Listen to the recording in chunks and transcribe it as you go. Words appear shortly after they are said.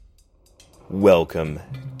Welcome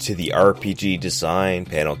to the RPG Design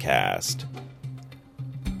Panelcast.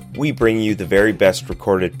 We bring you the very best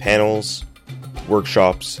recorded panels,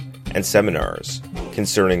 workshops, and seminars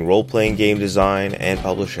concerning role-playing game design and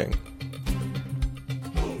publishing.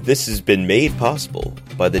 This has been made possible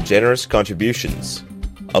by the generous contributions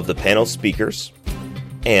of the panel speakers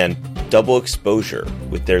and Double Exposure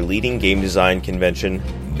with their leading game design convention,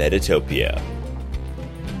 Metatopia.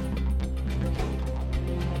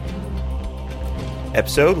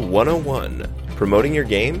 Episode 101, Promoting Your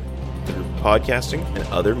Game Through Podcasting and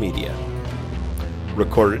Other Media.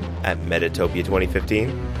 Recorded at Metatopia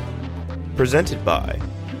 2015. Presented by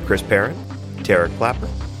Chris Perrin, Tara Clapper,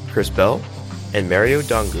 Chris Bell, and Mario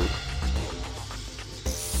Dongu.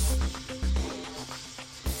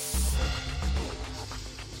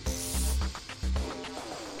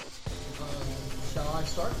 Shall I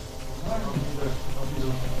start?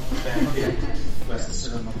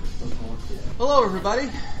 Hello, everybody.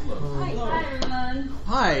 Hi, everyone.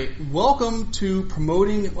 Hi, welcome to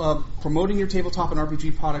promoting your tabletop and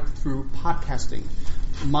RPG product through podcasting.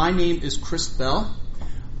 My name is Chris Bell.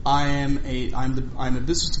 I'm a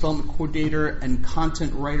business development coordinator and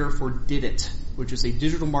content writer for Did It, which is a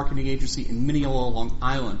digital marketing agency in Mineola, Long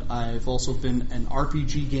Island. I've also been an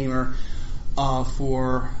RPG gamer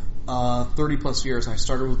for 30 plus years. I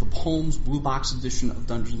started with the Poems Blue Box edition of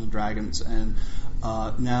Dungeons and Dragons, and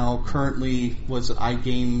now currently I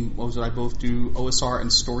both do OSR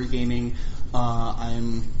and story gaming.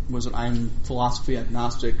 I'm philosophy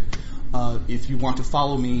agnostic. If you want to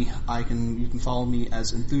follow me, you can follow me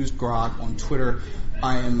as Enthused Grog on Twitter.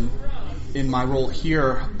 In my role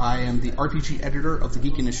here, I am the RPG editor of the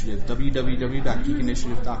Geek Initiative,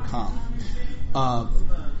 www.geekinitiative.com.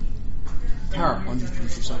 Tara, why don't you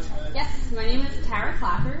introduce yourself? Yes, my name is Tara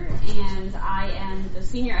Clapper, and I am the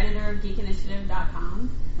senior editor of geekinitiative.com.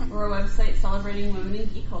 We're a website celebrating women in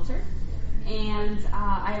geek culture. And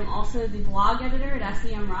I am also the blog editor at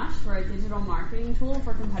SEMrush. We're a digital marketing tool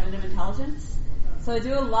for competitive intelligence. So I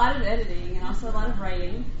do a lot of editing and also a lot of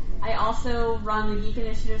writing. I also run the Geek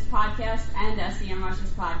Initiative's podcast and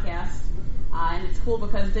SEMrush's podcast. And it's cool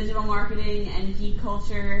because digital marketing and geek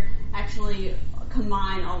culture actually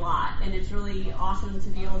combine a lot, and it's really awesome to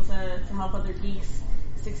be able to help other geeks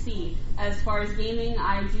succeed. As far as gaming,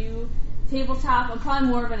 I do tabletop. I'm probably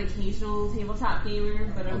more of an occasional tabletop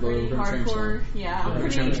gamer, but I'm pretty hardcore. Yeah, I'm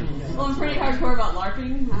pretty hardcore about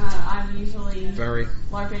LARPing. I'm usually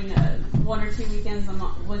LARPing 1 or 2 weekends a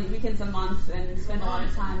month, and spend a lot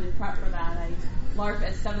of time in prep for that. I LARP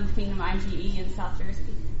at Seventh Kingdom IGE in South Jersey.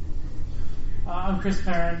 I'm Chris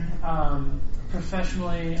Perrin.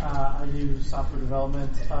 Professionally, I do software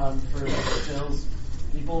development for sales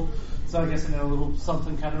people, so I guess I know a little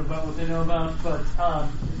something kind of about what they know about, but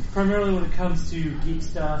primarily when it comes to geek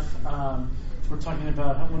stuff, we're talking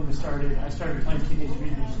about when I started playing Teenage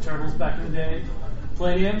Mutant Ninja Turtles back in the day.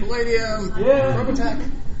 Palladium! Yeah! Robotech!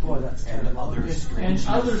 Boy, that's and other strangeness.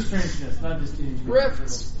 And other strangeness, not just Teenage Mutant Ninja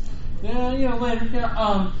Turtles. Yeah, later.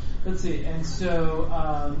 Yeah, let's see, and so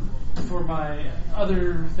for my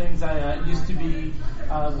other things, I used to be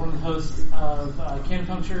one of the hosts of Can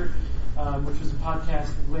Puncture, which was a podcast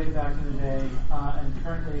way back in the day, and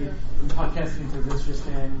currently I'm podcasting for This Just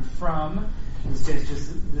In from, in this case,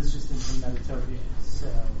 This Just In from Metatopia. So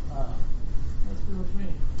that's pretty much me.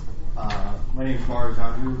 My name is Mario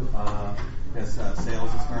Dongu.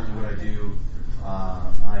 Sales is currently what I do.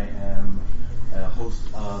 I am a host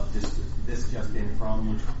of This Just In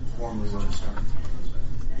From, which formerly was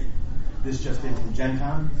This Just In from Gen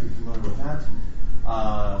Con, if you're familiar with that.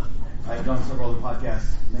 I've done several other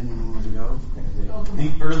podcasts many moons ago,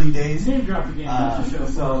 the early days. Name drop again.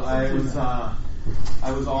 So I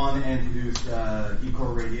was on and produced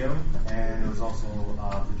Geekcore Radio, and it was also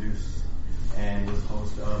produced and was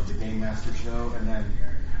host of the Game Master Show, and then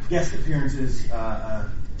guest appearances,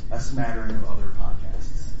 a smattering of other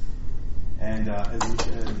podcasts. And as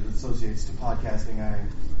it associates to podcasting, I am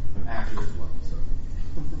an actor as well. So.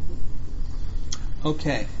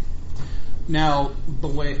 Okay. Now, the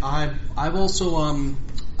way I've also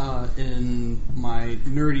in my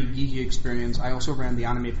nerdy geeky experience, I also ran the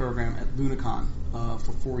anime program at Lunacon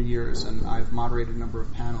for 4 years, and I've moderated a number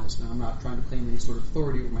of panels. Now, I'm not trying to claim any sort of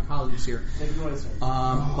authority over my colleagues here,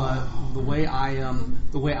 but the way I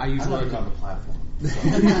usually on the platform.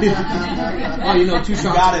 Well, 2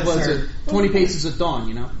 shots was it 20 paces at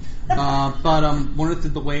dawn, But one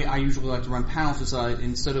of the way I usually like to run panels is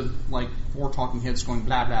instead of like 4 talking heads going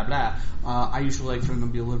blah blah blah, I usually like for them to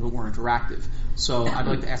be a little bit more interactive. So I'd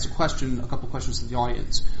like to ask a couple questions to the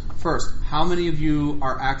audience. First, how many of you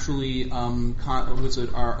are actually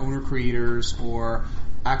are owner creators or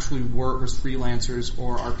actually work as freelancers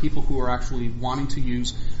or are people who are actually wanting to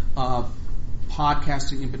use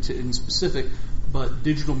podcasting in specific, but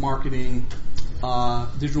digital marketing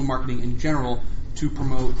in general to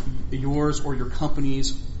promote yours or your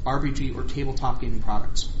company's RPG or tabletop gaming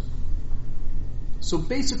products. So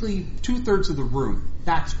basically, 2/3 of the room.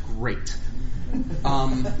 That's great.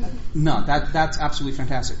 No, that's absolutely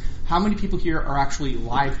fantastic. How many people here are actually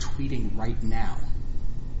live tweeting right now?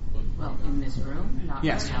 Well, in this room, not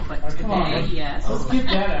Yes. right now, but today, yes. Let's get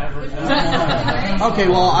that average. Okay,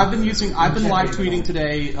 well, I've been live tweeting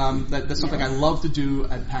today. That's something I love to do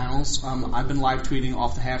at panels. I've been live tweeting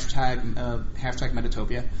off the hashtag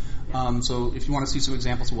Metatopia. So if you want to see some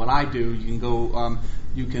examples of what I do, you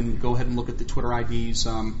can go ahead and look at the Twitter IDs.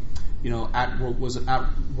 At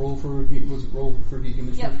Roll for Geek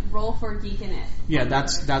Industry? Yep, Roll for Geek in It. Yeah,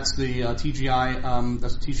 that's the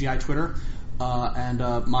TGI Twitter. And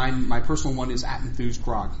my personal one is at Enthused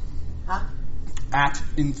Grog. Huh? At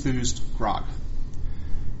Enthused Grog.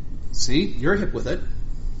 See, you're hip with it.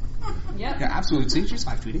 Yep. Yeah, absolutely. See, she's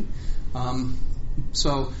live tweeting.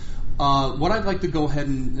 So what I'd like to go ahead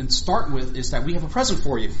and start with is that we have a present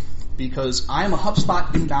for you, because I am a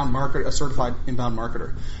HubSpot a certified inbound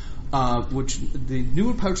marketer, which the new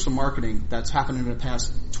approach to marketing that's happened in the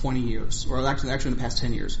past 20 years, or actually in the past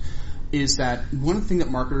 10 years, is that one of the things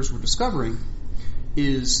that marketers were discovering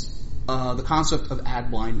is the concept of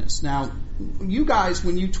ad blindness. Now, you guys,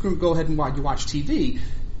 when you go ahead and watch TV,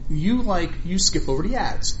 you skip over the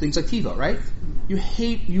ads, things like TiVo, right? You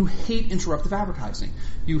hate interruptive advertising.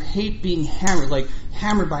 You hate being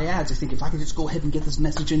hammered by ads. I think if I can just go ahead and get this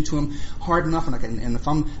message into them hard enough, and if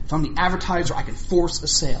I'm the advertiser, I can force a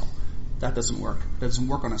sale. That doesn't work. That doesn't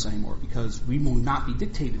work on us anymore, because we will not be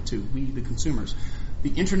dictated to, we the consumers. The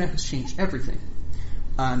internet has changed everything,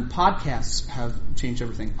 and podcasts have changed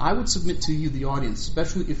everything. I would submit to you, the audience,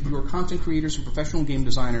 especially if you are content creators and professional game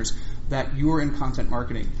designers, that you are in content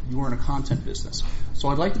marketing. You are in a content business. So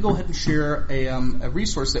I'd like to go ahead and share a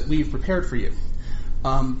resource that we've prepared for you.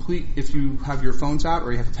 Please, if you have your phones out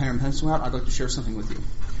or you have a pen and pencil out, I'd like to share something with you.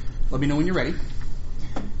 Let me know when you're ready.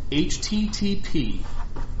 http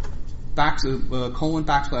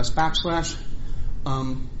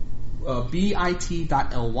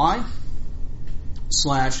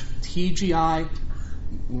bit.ly/TGI.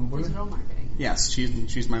 Digital marketing. Yes,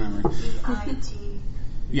 she's my memory.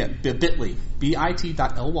 Yeah, bit.ly.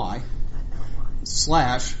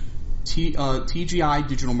 bit.ly/TGI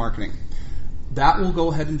digital marketing. That will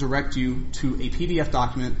go ahead and direct you to a PDF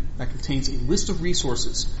document that contains a list of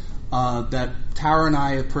resources that Tara and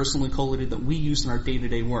I have personally collated that we use in our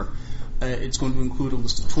day-to-day work. It's going to include a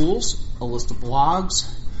list of tools, a list of blogs,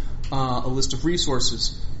 a list of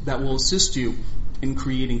resources that will assist you in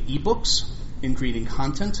creating ebooks, in creating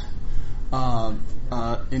content, in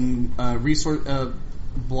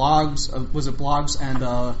blogs and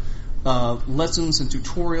lessons and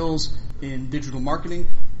tutorials in digital marketing.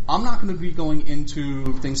 I'm not going to be going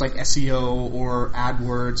into things like SEO or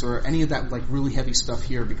AdWords or any of that really heavy stuff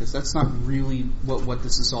here, because that's not really what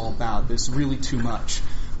this is all about. There's really too much.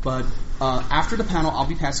 But after the panel, I'll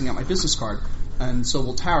be passing out my business card, and so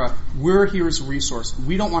will Tara. We're here as a resource.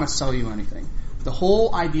 We don't want to sell you anything. The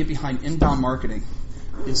whole idea behind inbound marketing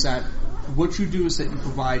is that what you do is that you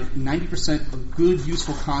provide 90% of good,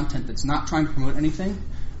 useful content that's not trying to promote anything,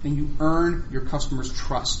 and you earn your customers'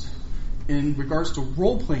 trust. In regards to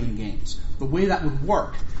role-playing games, the way that would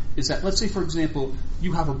work is that, let's say, for example,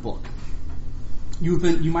 you have a book. You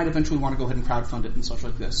might eventually want to go ahead and crowdfund it and such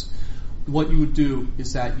like this. What you would do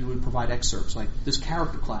is that you would provide excerpts like this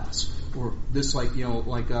character class, or this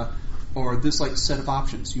or this set of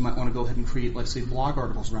options. You might want to go ahead and create, say, blog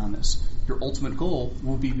articles around this. Your ultimate goal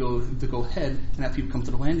will be to go ahead and have people come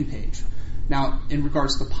to the landing page. Now, in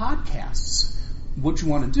regards to podcasts, what you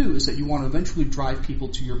want to do is that you want to eventually drive people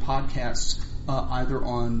to your podcasts either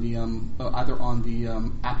on the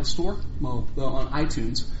Apple Store, on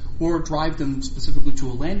iTunes, or drive them specifically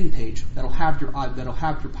to a landing page that'll have your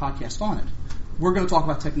podcast on it. We're going to talk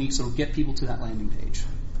about techniques that'll get people to that landing page.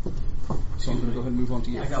 So I'm going to go ahead and move on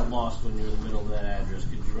to you. I got lost when you were in the middle of that address.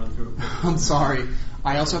 Could you run through it? I'm sorry.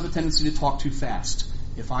 I also have a tendency to talk too fast.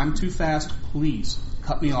 If I'm too fast, please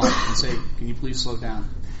cut me off and say, can you please slow down?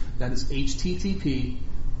 That is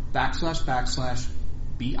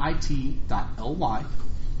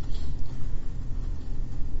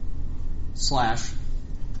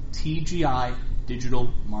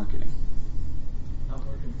digital marketing. Not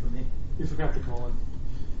working for me. You forgot the colon.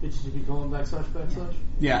 http://?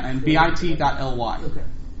 Yeah, and bit.ly. Okay.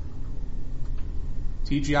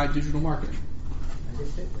 TGI digital marketing. I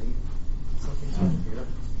just hit wait. Something's wrong here.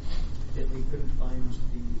 Bit.ly couldn't find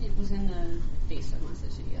It was in the Facebook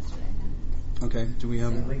message to you yesterday. Okay, do we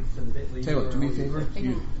have... the link for the Bit.ly. Tell you what, do me a favor. I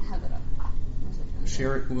don't have it up.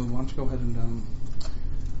 Share it. Well, why don't you go ahead and...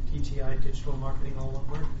 PTI Digital Marketing, all one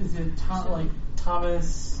word. Is it like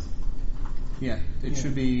Thomas? Yeah, it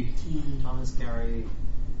should be... Thomas Gary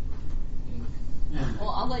Inc. Well,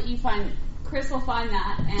 I'll let you find... Chris will find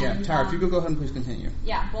that. And, Yeah, Tara, if you could go ahead and please continue.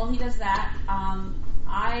 Yeah, well, he does that.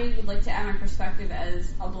 I would like to add my perspective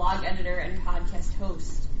as a blog editor and podcast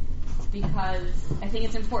host, because I think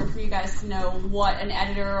it's important for you guys to know what an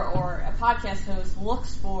editor or a podcast host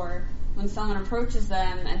looks for when someone approaches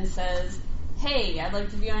them and says, hey, I'd like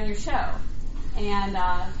to be on your show. And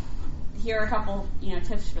here are a couple,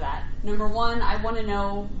 tips for that. Number one, I want to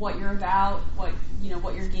know what you're about, what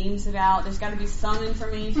your game's about. There's got to be some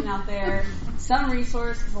information out there, some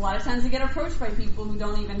resource, because a lot of times you get approached by people who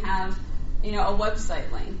don't even have, a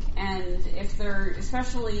website link. And if they're,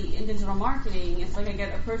 especially in digital marketing, it's like I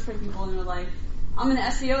get approached by people and they're like, I'm an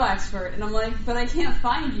SEO expert, and I'm like, but I can't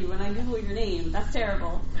find you when I Google your name. That's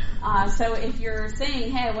terrible. So if you're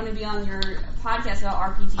saying, hey, I want to be on your podcast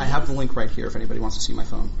about RPGs, I have the link right here if anybody wants to see my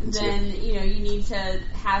phone. Then, you need to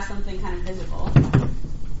have something kind of visible.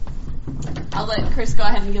 I'll let Chris go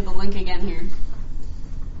ahead and give the link again here.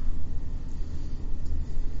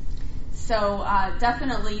 So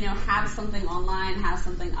definitely, have something online, have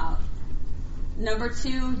something up. Number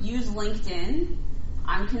two, use LinkedIn.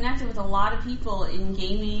 I'm connected with a lot of people in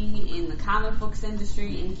gaming, in the comic books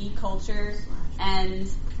industry, in geek culture, and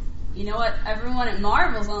you know what? Everyone at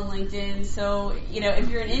Marvel's on LinkedIn, so, if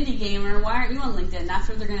you're an indie gamer, why aren't you on LinkedIn? That's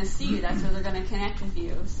where they're going to see you. That's where they're going to connect with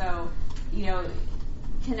you. So,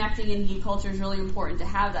 connecting in geek culture is really important to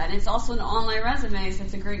have that. And it's also an online resume, so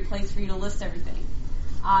it's a great place for you to list everything.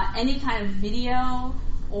 Any kind of video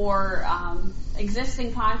or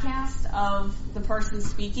existing podcast of the person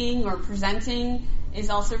speaking or presenting is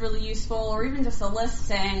also really useful, or even just a list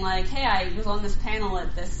saying like, hey, I was on this panel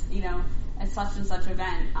at this, at such and such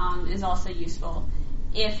event, is also useful.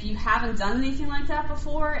 If you haven't done anything like that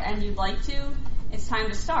before and you'd like to, it's time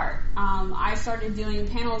to start. I started doing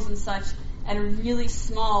panels and such at a really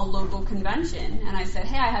small local convention, and I said,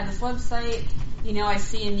 hey, I have this website, I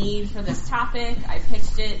see a need for this topic, I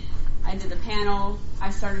pitched it, I did the panel,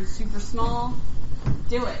 I started super small.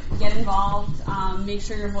 Do it. Get involved. Make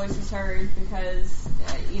sure your voice is heard, because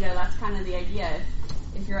that's kind of the idea.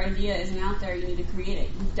 If your idea isn't out there, you need to create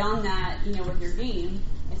it. You've done that, with your game.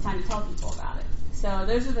 It's time to tell people about it. So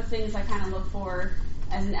those are the things I kind of look for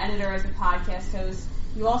as an editor, as a podcast host.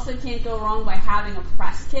 You also can't go wrong by having a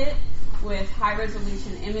press kit with high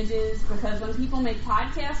resolution images, because when people make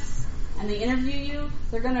podcasts and they interview you,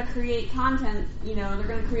 they're going to create content. They're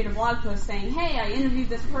going to create a blog post saying, hey, I interviewed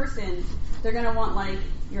this person. They're going to want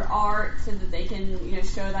your art so that they can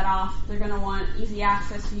show that off. They're going to want easy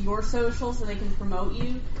access to your social so they can promote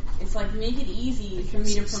you. It's make it easy for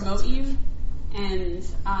me to promote you, and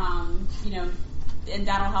and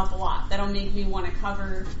that'll help a lot. That'll make me want to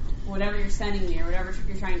cover whatever you're sending me or whatever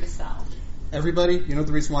you're trying to sell. Everybody,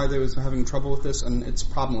 the reason why they was having trouble with this, and it's a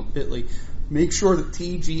problem with Bitly. Make sure that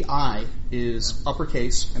TGI is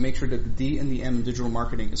uppercase, and make sure that the D and the M in digital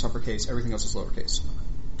marketing is uppercase. Everything else is lowercase.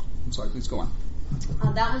 I'm sorry, please go on.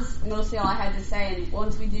 That was mostly all I had to say, and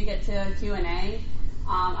once we do get to Q&A,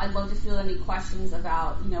 I'd love to field any questions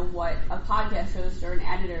about, what a podcast host or an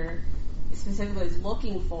editor specifically is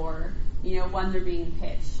looking for, when they're being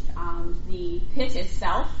pitched. The pitch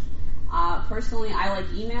itself, personally, I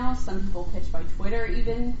like email. Some people pitch by Twitter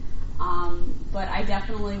even, but I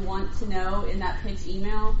definitely want to know in that pitch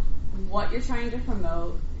email what you're trying to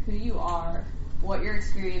promote, who you are, what your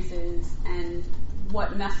experience is, and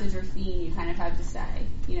what message or theme you kind of have to say.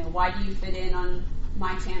 Why do you fit in on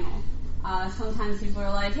my channel? Sometimes people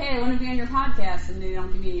are like, hey, I want to be on your podcast, and they don't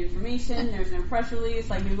give you any information. There's no press release.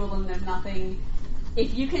 I Google them, there's nothing.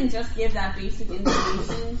 If you can just give that basic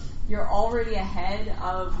information, you're already ahead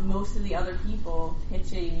of most of the other people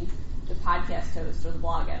pitching the podcast host or the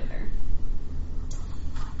blog editor.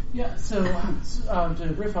 Yeah, so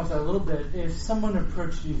to riff off that a little bit, if someone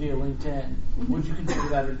approached you via LinkedIn, would you consider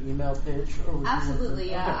that an email pitch? Or would Absolutely,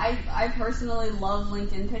 you yeah. Okay. I personally love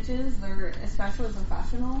LinkedIn pitches. They're especially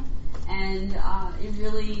professional, and it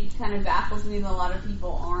really kind of baffles me that a lot of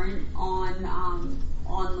people aren't on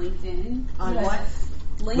LinkedIn. On what?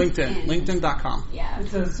 LinkedIn. LinkedIn.com. Yeah.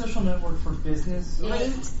 It's a social network for business.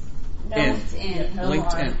 LinkedIn. LinkedIn.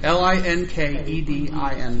 LinkedIn.com.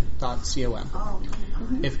 Oh.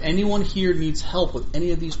 If anyone here needs help with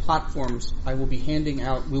any of these platforms, we'll be handing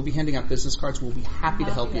out business cards. We'll be happy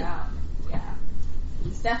to help you. Yeah.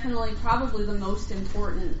 It's definitely probably the most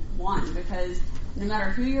important one, because no matter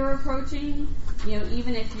who you're approaching,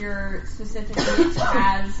 even if your specific niche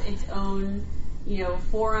has its own,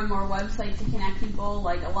 forum or website to connect people,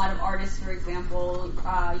 like a lot of artists, for example,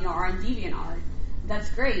 are on DeviantArt. That's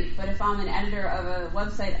great, but if I'm an editor of a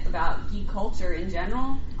website about geek culture in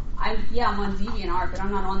general, I'm on DeviantArt, but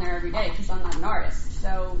I'm not on there every day because I'm not an artist.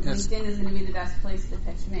 So Yes. LinkedIn is going to be the best place to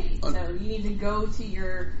pitch me. So you need to go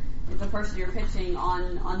to the person you're pitching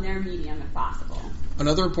on their medium if possible.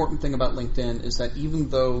 Another important thing about LinkedIn is that even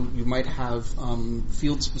though you might have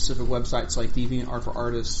field-specific websites like DeviantArt for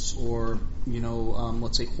artists, or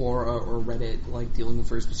let's say Quora or Reddit, like dealing with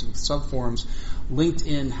very specific subforums,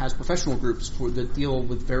 LinkedIn has professional groups that deal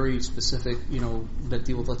with very specific, that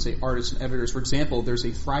deal with, let's say, artists and editors. For example, there's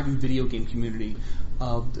a thriving video game community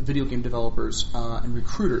of video game developers and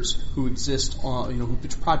recruiters who exist on, who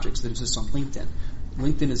pitch projects that exist on LinkedIn.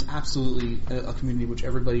 LinkedIn is absolutely a community which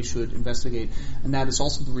everybody should investigate, and that is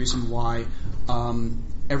also the reason why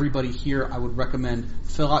everybody here, I would recommend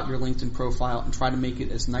fill out your LinkedIn profile and try to make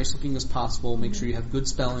it as nice looking as possible. Make sure you have good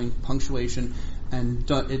spelling, punctuation, and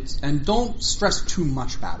don't stress too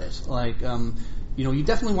much about it. Like you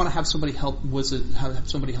definitely want to have somebody help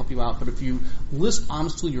you out. But if you list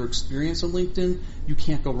honestly your experience on LinkedIn, you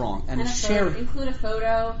can't go wrong. And share include a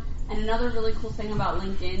photo. And another really cool thing about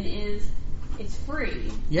LinkedIn is it's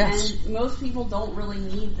free. Yes. And most people don't really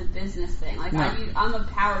need the business thing. Like No. I'm a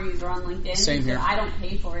power user on LinkedIn. Same here. I don't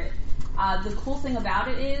pay for it. The cool thing about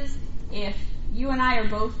it is if you and I are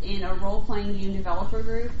both in a role-playing game developer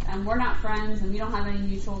group and we're not friends and we don't have any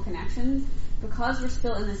mutual connections, because we're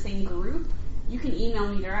still in the same group, you can email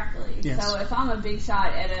me directly. Yes. So if I'm a big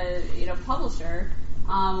shot at a publisher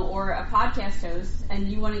or a podcast host and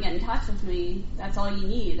you want to get in touch with me, that's all you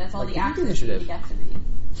need. That's all Like the the Geek access you need to Initiative. get to me.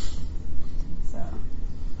 So.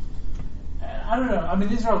 I don't know. I mean,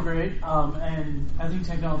 these are all great, and I think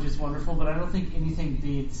technology is wonderful, but I don't think anything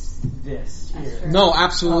beats this That's here. true. No,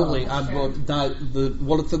 absolutely. Sure.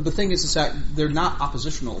 The thing is that they're not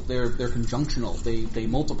oppositional. They're conjunctional. They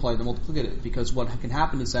multiply. They're multiplicative. Because what can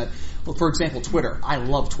happen is that, well, for example, Twitter. I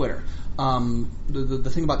love Twitter. The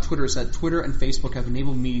thing about Twitter is that Twitter and Facebook have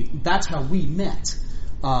enabled me. That's how we met.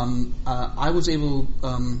 I was able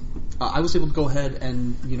to go ahead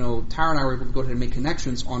and, Tara and I were able to go ahead and make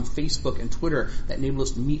connections on Facebook and Twitter that enabled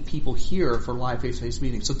us to meet people here for live face-to-face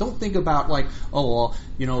meetings. So don't think about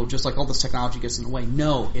just like all this technology gets in the way.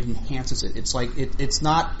 No, it enhances it. It's like, it's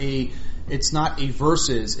not a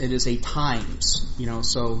versus, it is a times,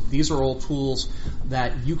 so these are all tools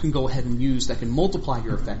that you can go ahead and use that can multiply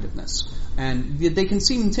your effectiveness. And they can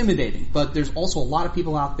seem intimidating, but there's also a lot of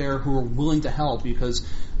people out there who are willing to help because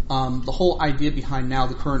the whole idea behind now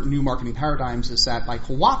the current new marketing paradigms is that by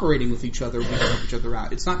cooperating with each other, we can help each other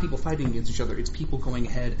out. It's not people fighting against each other, it's people going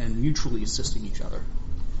ahead and mutually assisting each other.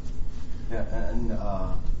 Yeah, and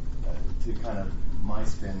to kind of my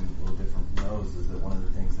spin a little different from those is that one of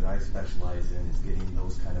the things that I specialize in is getting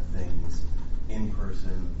those kind of things in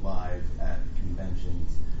person, live, at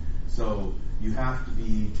conventions. So you have to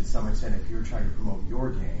be, to some extent, if you're trying to promote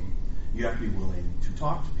your game, you have to be willing to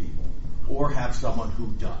talk to people or have someone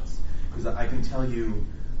who does. Because I can tell you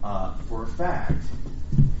for a fact,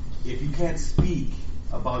 if you can't speak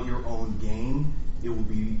about your own game, it will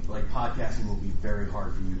be, like, podcasting will be very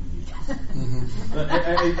hard for you to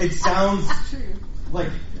use. It sounds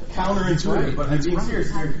like counterintuitive, but I'm being serious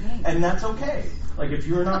here. And that's okay. Like, if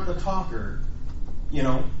you're not the talker,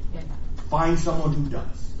 find someone who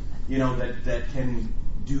does. That can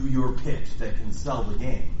do your pitch, that can sell the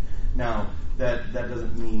game. Now, that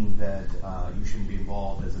doesn't mean that you shouldn't be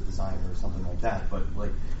involved as a designer or something like that, but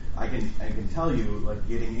like I can tell you, like,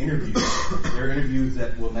 getting interviews, there are interviews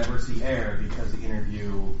that will never see air because the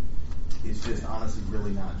interview is just honestly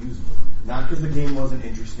really not usable. Not because the game wasn't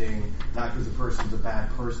interesting, not because the person's a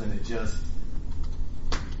bad person, it's just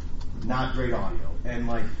not great audio. And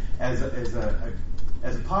like as a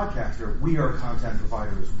podcaster, we are a content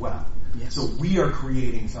provider as well. Yes. So we are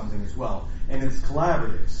creating something as well. And it's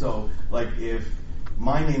collaborative. So like if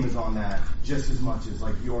my name is on that just as much as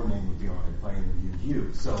like your name would be on it if I interviewed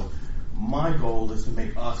you. So my goal is to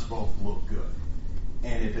make us both look good.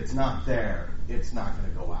 And if it's not there, it's not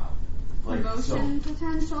going to go out. Like, Promotion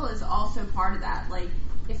potential is also part of that. Like,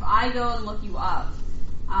 if I go and look you up,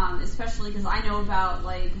 especially because I know about,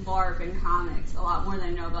 like, LARP and comics a lot more than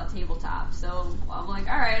I know about tabletop. So I'm like,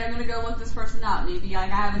 all right, I'm going to go look this person up. Maybe,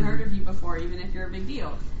 like, I haven't heard of you before, even if you're a big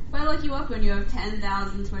deal. If I look you up when you have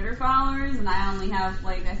 10,000 Twitter followers and I only have,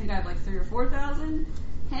 like, I think I have, like, 3,000 or 4,000,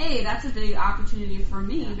 hey, that's a big opportunity for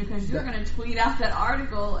me because you're going to tweet out that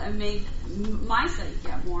article and make my site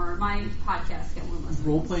get more, my podcast get more listeners.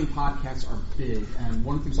 Role-playing podcasts are big, and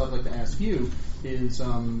one of the things I'd like to ask you is,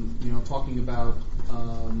 talking about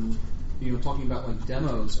like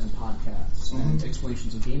demos and podcasts and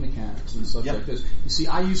explanations of game mechanics and stuff like this. You see,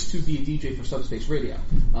 I used to be a DJ for Subspace Radio,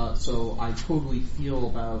 so I totally feel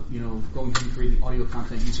about going and creating audio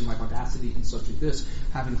content using like Audacity and such like this,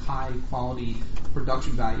 having high quality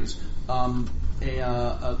production values.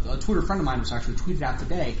 A Twitter friend of mine was actually tweeted out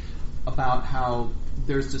today about how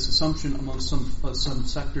there's this assumption among some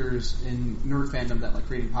sectors in nerd fandom that like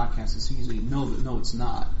creating podcasts is easy. No, it's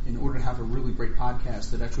not. In order to have a really great podcast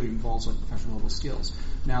that actually involves like professional level skills.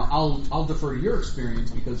 Now, I'll defer to your experience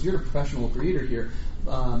because you're a professional creator here,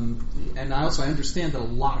 and I understand that a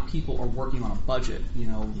lot of people are working on a budget.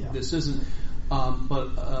 This isn't,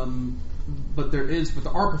 but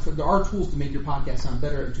there are tools to make your podcast sound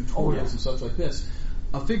better and tutorials and such like this.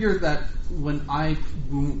 I figure that when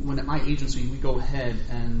at my agency we go ahead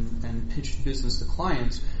and pitch business to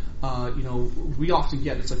clients, we often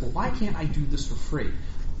get, it's like, well, why can't I do this for free?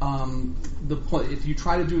 If you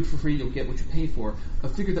try to do it for free, you'll get what you pay for. A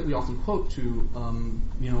figure that we often quote to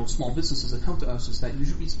small businesses that come to us is that you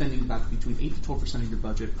should be spending about between 8 to 12% of your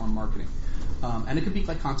budget on marketing. And it could be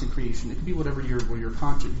like content creation. It could be whatever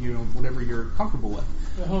whatever you're comfortable with.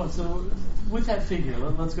 Hold on. So with that figure,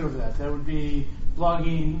 let's go over that. That would be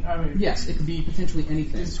blogging. Yes, it could be potentially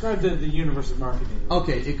anything. Describe the universe of marketing.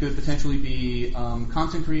 Okay, it could potentially be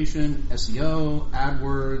content creation, SEO,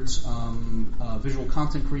 AdWords, visual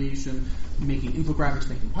content creation, making infographics,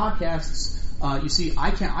 making podcasts. You see,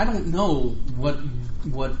 I don't know what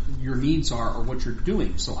your needs are or what you're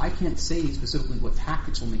doing, so I can't say specifically what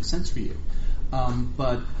tactics will make sense for you.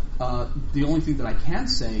 But the only thing that I can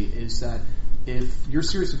say is that if you're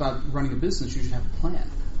serious about running a business, you should have a plan.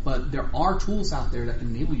 But there are tools out there that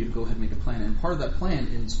can enable you to go ahead and make a plan. And part of that plan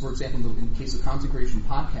is, for example, in the case of content creation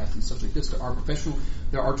podcasts and stuff like this, there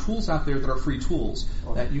are tools out there that are free tools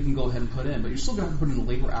that you can go ahead and put in. But you're still going to have to put in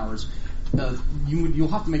the labor hours. You'll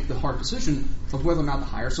have to make the hard decision of whether or not to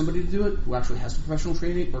hire somebody to do it who actually has the professional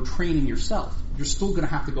training or training yourself. You're still going to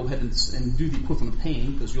have to go ahead and do the equivalent of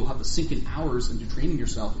paying because you'll have to sink in hours into training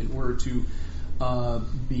yourself in order to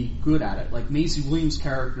be good at it. Like Maisie Williams'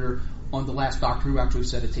 character on The Last Doctor Who actually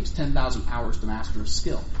said it takes 10,000 hours to master a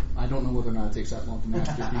skill. I don't know whether or not it takes that long to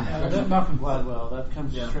master it. Malcolm Gladwell, that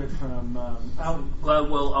comes straight from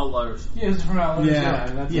Gladwell Outliers. Yeah, it's from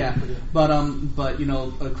Outliers. Yeah. But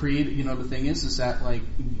the thing is that like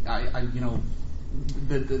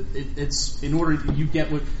it's in order you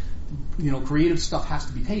get what creative stuff has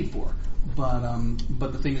to be paid for.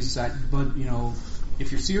 But the thing is that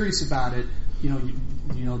if you're serious about it,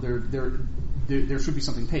 there should be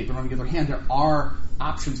something paid. But on the other hand, there are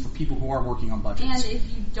options for people who are working on budgets. And if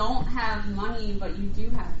you don't have money but you do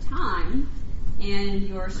have time, and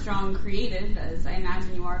you're a strong creative, as I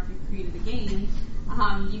imagine you are if you've created a game,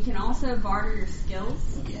 you can also barter your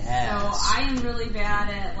skills. Yes. So I am really bad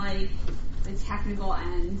at like the technical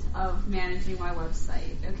end of managing my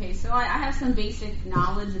website. Okay, so I have some basic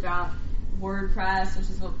knowledge about WordPress, which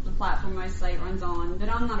is what the platform my site runs on, but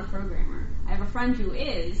I'm not a programmer. I have a friend who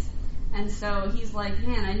is, and so he's like,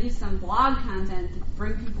 man, I need some blog content to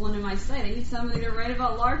bring people into my site. I need somebody to write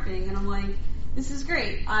about LARPing. And I'm like, this is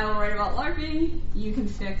great. I will write about LARPing. You can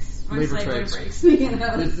fix my site when it breaks. So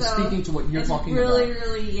speaking to what you're talking really, about.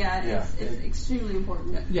 Really, it's extremely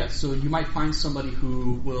important. Yeah, so you might find somebody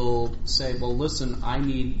who will say, well, listen, I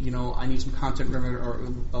need some content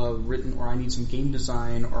written, or I need some game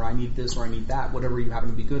design, or I need this, or I need that, whatever you happen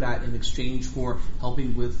to be good at, in exchange for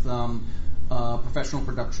helping with professional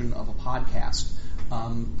production of a podcast.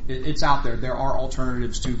 It's out there. There are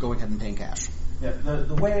alternatives to going ahead and paying cash. Yeah,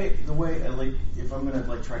 the way like if I'm gonna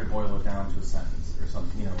like try to boil it down to a sentence or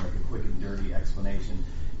something, like a quick and dirty explanation,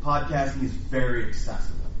 podcasting is very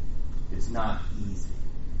accessible. It's not easy.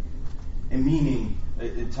 And meaning,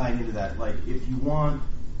 tying into that, like it's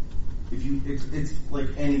like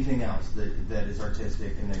anything else that is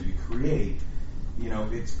artistic and that you create,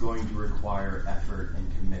 it's going to require effort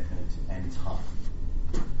and commitment and time.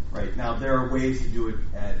 Right? Now there are ways to do it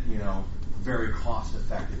at, very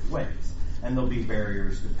cost-effective ways. And there'll be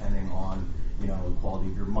barriers depending on, the quality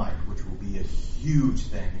of your mic, which will be a huge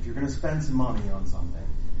thing. If you're going to spend some money on something,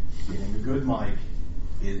 getting a good mic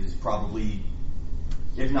is probably,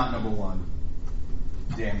 if not number one,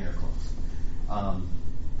 damn near close.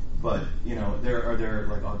 But there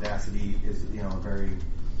like Audacity is a very,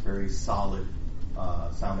 very solid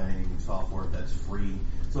sound editing software that's free,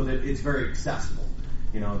 so that it's very accessible.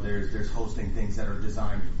 There's hosting things that are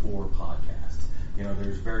designed for podcasts.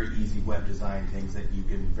 There's very easy web design things that you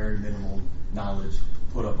can, very minimal knowledge,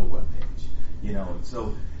 put up a web page.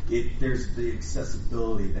 So there's the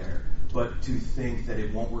accessibility there. But to think that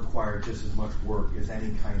it won't require just as much work as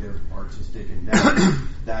any kind of artistic endeavor,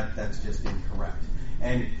 that's just incorrect.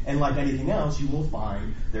 And like anything else, you will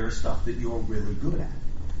find there's stuff that you're really good at.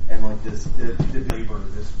 And like the labor,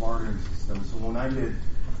 this bartering system. So when I did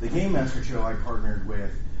the Game Master show, I partnered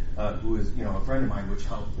with who is a friend of mine, which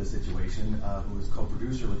helped the situation, who was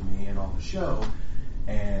co-producer with me and on the show.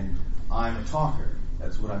 And I'm a talker.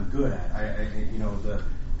 That's what I'm good at.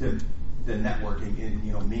 The networking and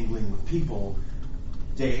mingling with people.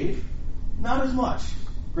 Dave, not as much.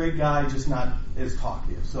 Great guy, just not as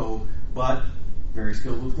talkative. So, but very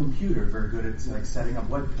skilled with computer, very good at setting up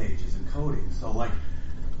web pages and coding. So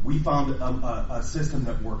we found a system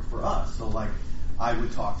that worked for us. So I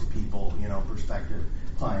would talk to people, prospective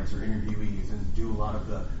clients or interviewees, and do a lot of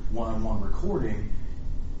the one-on-one recording.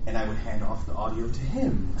 And I would hand off the audio to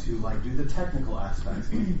him to do the technical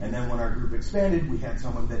aspects. And then when our group expanded, we had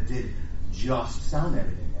someone that did just sound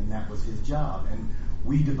editing, and that was his job. And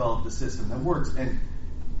we developed a system that works. And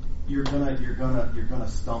you're gonna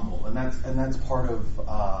stumble, and that's part of.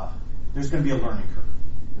 There's gonna be a learning curve.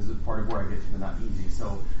 This is part of where I get to the not easy.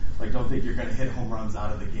 So don't think you're gonna hit home runs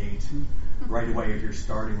out of the gate right away if you're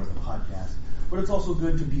starting with a podcast. But it's also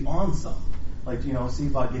good to be on some. See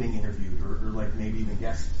about getting interviewed or maybe even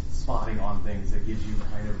guest spotting on things that gives you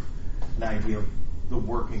kind of an idea of the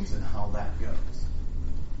workings and how that goes.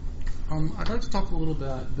 I'd like to talk a little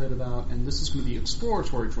bit about, and this is going to be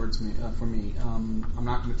exploratory for me. I'm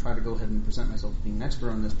not going to try to go ahead and present myself as being an expert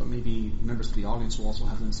on this, but maybe members of the audience will also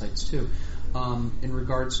have insights too. In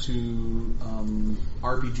regards to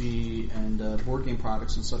RPG and board game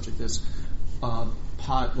products and such like this,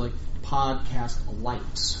 podcast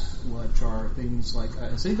lights, which are things like,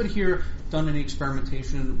 has anybody here done any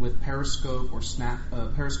experimentation with Periscope or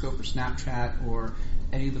Snapchat or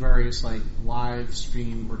any of the various live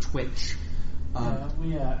stream or Twitch?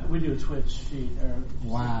 We do a Twitch feed.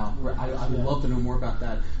 Wow, I would love to know more about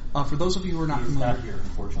that. For those of you who are not familiar, not here,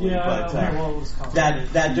 unfortunately. Yeah,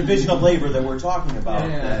 but that division of labor that we're talking about,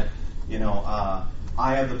 that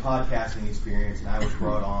I have the podcasting experience, and I was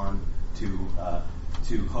brought on to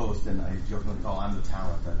host, and I jokingly call I'm the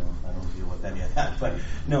talent. I don't deal with any of that, but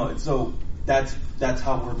no. So that's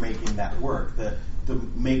how we're making that work. The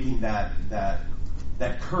making that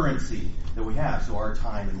currency that we have. So our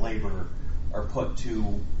time and labor are put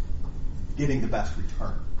to getting the best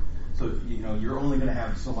return. So you're only going to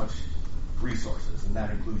have so much resources, and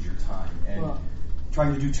that includes your time. And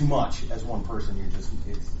trying to do too much as one person, it's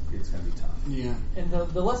going to be tough. Yeah. And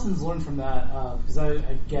the lessons learned from that, because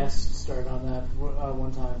I guest starred on that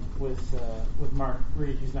one time with Mark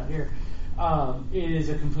Reed, who's not here. It is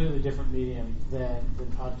a completely different medium than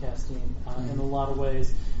podcasting in a lot of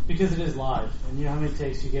ways, because it is live. And you know how many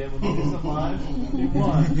takes you get when you do something live? You do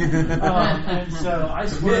one. And so I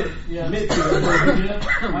swear,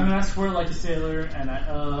 I swear like a sailor, and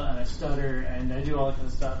I stutter, and I do all that kind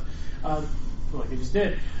of stuff, like I just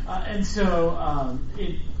did. And so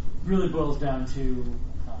it really boils down to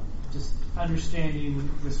just understanding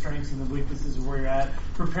the strengths and the weaknesses of where you're at,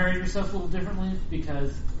 preparing yourself a little differently,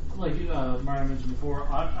 because like Mario mentioned before,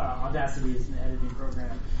 Audacity is an editing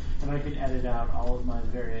program, and I can edit out all of my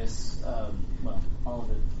various, all of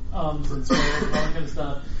it, and swears and all that kind of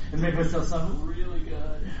stuff, and make myself sound really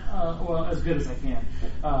good, as good as I can.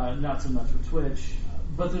 Not so much with Twitch,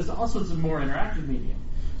 but there's also some more interactive medium,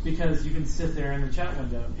 because you can sit there in the chat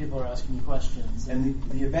window and people are asking you questions. And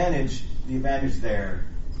the advantage there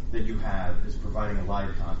that you have is providing a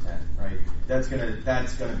live content, right? That's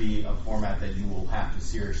gonna be a format that you will have to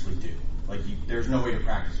seriously do. There's no way to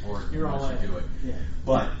practice for it. You're all in. Do it. Yeah.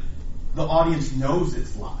 But the audience knows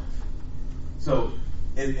it's live, so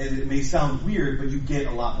it may sound weird, but you get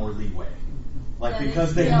a lot more leeway.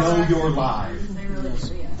 Because they know you're live. They really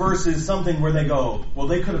do, yeah. Versus something where they go, well,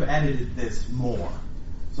 they could have edited this more.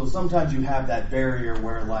 So sometimes you have that barrier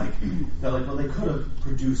where they're like, well, they could have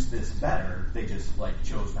produced this better. They just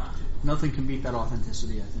chose not to. Nothing can beat that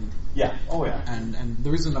authenticity, I think. Yeah. Oh yeah. And the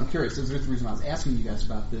reason I'm curious, the reason I was asking you guys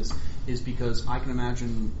about this is because I can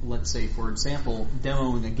imagine, let's say, for example,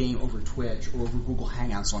 demoing a game over Twitch or over Google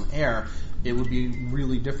Hangouts on air. It would be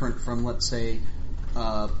really different from, let's say,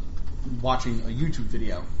 watching a YouTube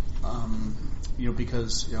video.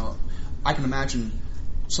 Because I can imagine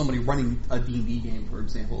somebody running a D&D game, for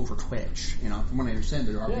example, over Twitch. From what I understand,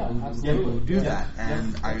 there are people who do that,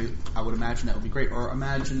 and I would imagine that would be great. Or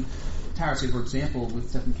imagine Tara, say, for example,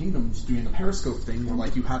 with Seven Kingdoms doing a Periscope thing, where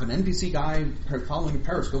like you have an NPC guy following a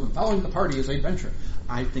Periscope and following the party as they adventure.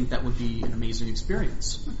 I think that would be an amazing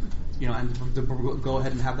experience. And to go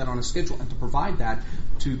ahead and have that on a schedule and to provide that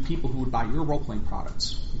to people who would buy your role-playing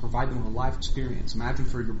products, and provide them with a live experience. Imagine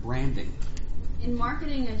for your branding. In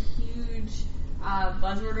marketing, a huge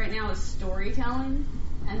buzzword right now is storytelling,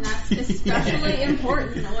 and that's especially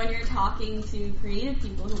important when you're talking to creative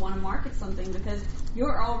people who want to market something, because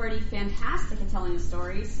you're already fantastic at telling a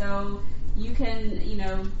story, so you can,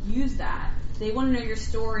 use that. They want to know your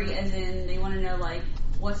story, as in they want to know, like,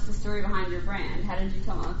 what's the story behind your brand? How did you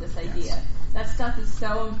come up with this idea? Yes. That stuff is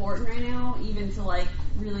so important right now, even to, like,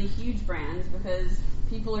 really huge brands, because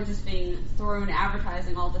people are just being thrown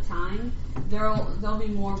advertising all the time. They'll be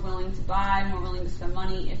more willing to buy, more willing to spend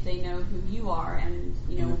money if they know who you are and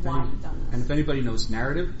why you've done this. And if anybody knows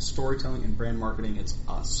narrative, storytelling, and brand marketing, it's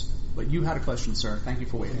us. But you had a question, sir. Thank you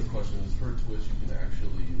for waiting. The question is, for Twitch, you can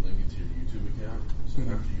actually link it to your YouTube account. So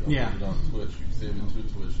after you upload it on Twitch, you save it to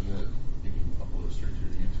Twitch, and then you can upload it straight to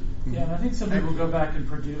your YouTube. Yeah, and I think some people go back and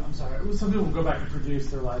produce. Some people go back and produce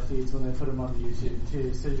their live feeds when they put them on YouTube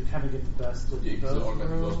too. So you kind of get the best of both. Because it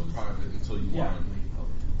automatically goes to private until you want to make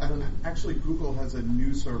public. Actually, Google has a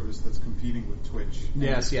new service that's competing with Twitch.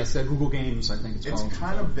 Yes, Google Games, I think it's called. It's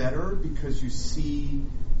kind of better because you see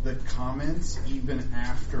the comments even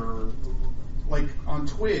after. Like on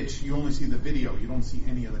Twitch, you only see the video. You don't see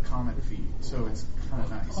any of the comment feed, so it's kind of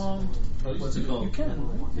nice. What's it called? You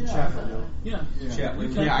can. The chat window. Yeah.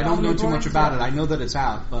 I don't know too much about it. I know that it's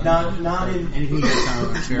out, but Not in anything that's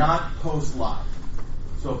out there. not post live.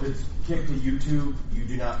 So if it's kicked to YouTube, you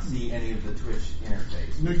do not see any of the Twitch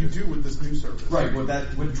interface. No, you do with this new service. Right,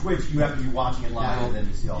 with Twitch, you have to be watching it live, and then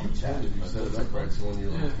you see all the chat. You set it up right, so when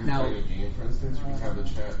you're playing a game, for instance, you can have the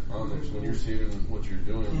chat on there. So when you're saving what you're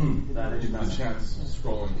doing, the chat's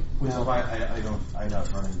scrolling. Which is why I'm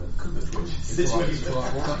not running the Twitch situation.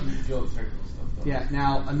 Yeah,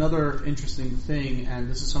 now another interesting thing, and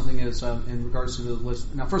this is something is in regards to the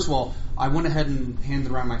list. Now, first of all, I went ahead and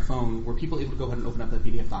handed around my phone. Were people able to go ahead and open up that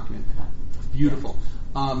PDF document? Beautiful.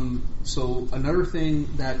 So another thing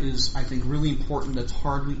that is, I think, really important that's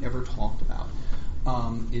hardly ever talked about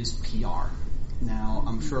is PR. Now,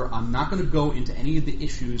 I'm sure I'm not going to go into any of the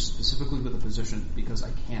issues specifically with the position because I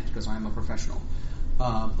can't, because I'm a professional.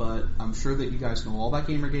 But I'm sure that you guys know all about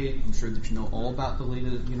Gamergate. I'm sure that you know all about the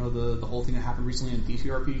latest, the whole thing that happened recently in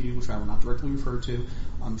DTRPG, which I will not directly refer to.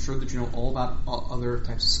 I'm sure that you know all about other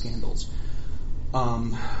types of scandals.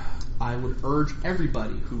 I would urge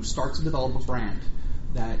everybody who starts to develop a brand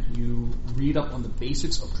that you read up on the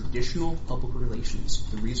basics of traditional public relations.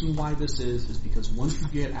 The reason why this is because once you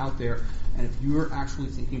get out there, and if you're actually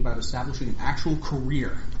thinking about establishing an actual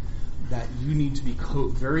career, that you need to be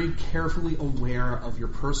very carefully aware of your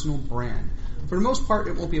personal brand. For the most part,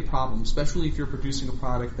 it won't be a problem, especially if you're producing a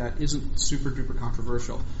product that isn't super duper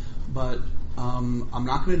controversial. But I'm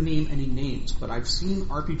not going to name any names, but I've seen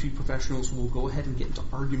RPG professionals who will go ahead and get into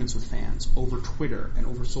arguments with fans over Twitter and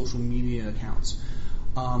over social media accounts.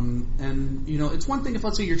 And it's one thing if,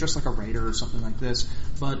 let's say, you're just like a writer or something like this,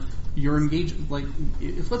 but you're engaged, like,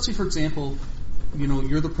 if, let's say, for example,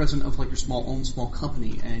 you're the president of like your small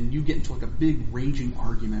company, and you get into like a big raging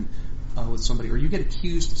argument with somebody, or you get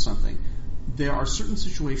accused of something. There are certain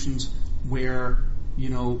situations where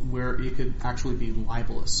where it could actually be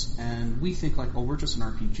libelous, and we think like, oh, we're just an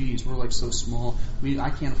RPGs, we're like so small. I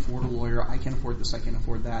can't afford a lawyer. I can't afford this. I can't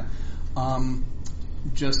afford that. The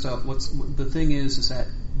thing is that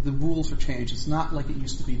the rules are changed. It's not like it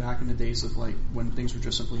used to be back in the days of like when things were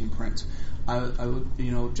just simply in print. I would,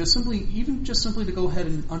 just simply to go ahead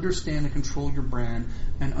and understand and control your brand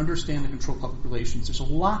and understand and control public relations. There's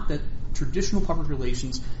a lot that traditional public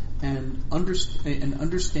relations and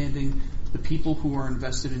understanding the people who are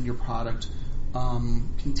invested in your product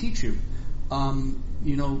can teach you.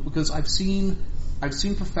 Because I've seen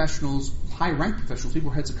professionals, high-ranked professionals, people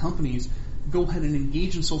who are heads of companies, go ahead and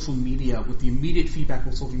engage in social media with the immediate feedback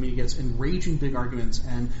that social media gets, and raging big arguments,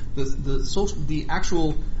 and the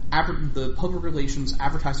public relations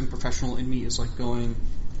advertising professional in me is like going.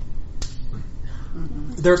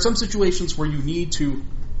 There are some situations where you need to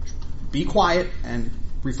be quiet and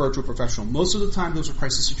refer to a professional. Most of the time, those are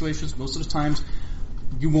crisis situations. Most of the times,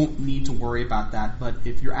 you won't need to worry about that. But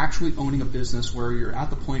if you're actually owning a business where you're at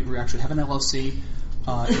the point where you actually have an LLC,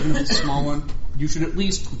 even if it's a small one, you should at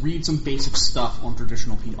least read some basic stuff on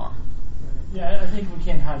traditional PR. Yeah, I think we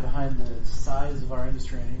can't hide behind the size of our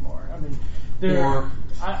industry anymore. I mean,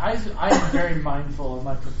 I am very mindful of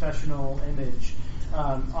my professional image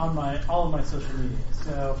on all of my social media.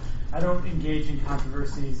 So I don't engage in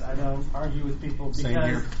controversies. I don't argue with people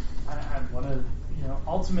because I want to,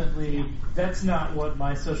 ultimately, that's not what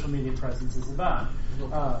my social media presence is about.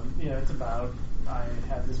 It's about, I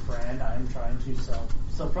have this brand, I'm trying to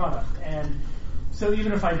sell product. And so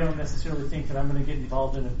even if I don't necessarily think that I'm going to get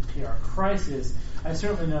involved in a PR crisis, I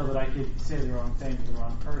certainly know that I could say the wrong thing to the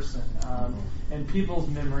wrong person. And people's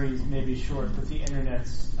memories may be short, but the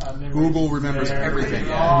internet's memory. Google remembers everything.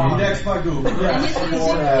 Index by Google. Yes.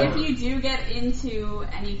 And if you do get into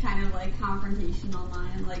any kind of like confrontation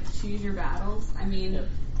online, like choose your battles. I mean,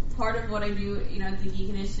 part of what I do, at the Geek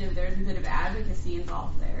Initiative, there's a bit of advocacy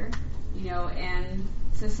involved there. And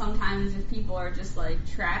so sometimes if people are just like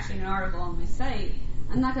trashing an article on my site,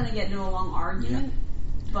 I'm not going to get into a long argument.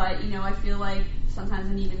 But I feel like sometimes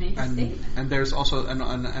I need to make a statement. And there's also, and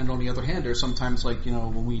on the other hand, there's sometimes like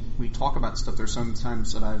when we talk about stuff, there's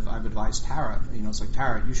sometimes that I've advised Tara. It's like,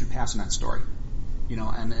 Tara, you should pass on that story.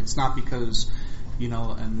 And it's not because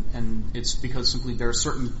and it's because simply there's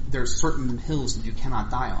certain hills that you cannot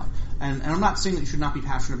die on. And I'm not saying that you should not be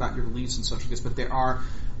passionate about your beliefs and such like this, but there are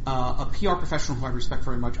a PR professional who I respect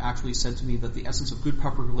very much actually said to me that the essence of good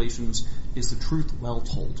public relations is the truth well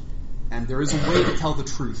told. And there is a way to tell the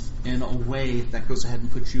truth in a way that goes ahead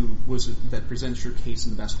and that presents your case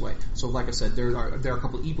in the best way. So, like I said, there are a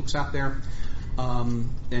couple of ebooks out there, and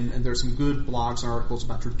there's some good blogs and articles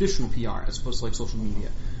about traditional PR as opposed to like social media.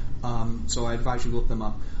 So I advise you to look them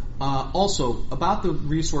up. Also, about the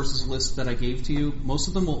resources list that I gave to you, most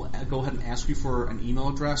of them will go ahead and ask you for an email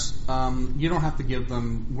address. You don't have to give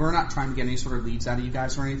them. We're not trying to get any sort of leads out of you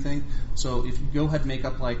guys or anything. So if you go ahead and make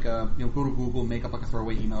up like, go to Google, make up like a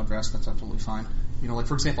throwaway email address, that's absolutely fine. Like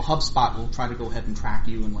for example, HubSpot will try to go ahead and track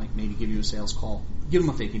you and like maybe give you a sales call. Give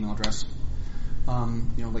them a fake email address.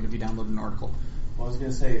 Like if you download an article. Well, I was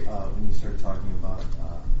going to say, when you started talking about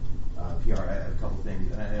PR, I have a couple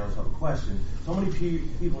things, and I also have a question. So many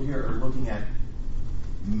people here are looking at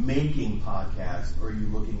making podcasts, or are you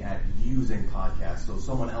looking at using podcasts, so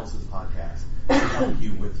someone else's podcast to help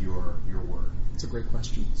you with your work? It's a great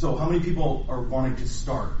question. So how many people are wanting to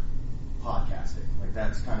start podcasting? Like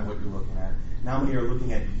that's kind of what you're looking at. And how many are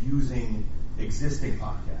looking at using existing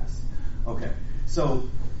podcasts? Okay, so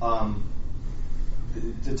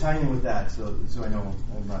to tie in with that, so I know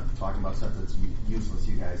I'm not talking about stuff that's useless,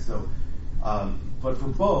 you guys. So, but for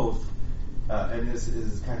both, and this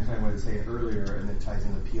is kind of what I was saying earlier, and it ties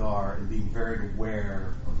into PR and being very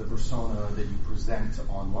aware of the persona that you present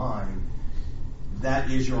online. That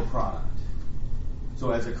is your product.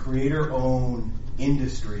 So, as a creator-owned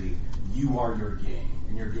industry, you are your game,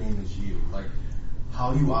 and your game is you. Like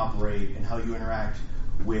how you operate and how you interact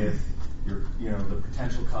with your, the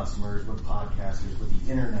potential customers, with podcasters, with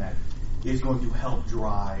the internet, is going to help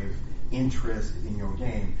drive interest in your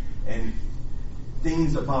game. And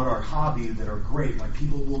things about our hobby that are great, like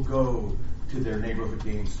people will go to their neighborhood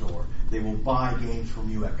game store, they will buy games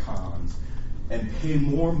from you at cons, and pay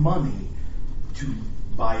more money to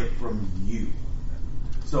buy it from you.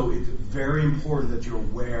 So it's very important that you're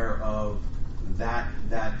aware of that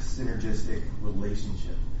synergistic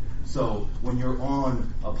relationship. So when you're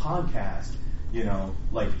on a podcast,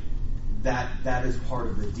 like that is part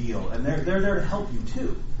of the deal, and they're there to help you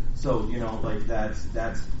too. So like that's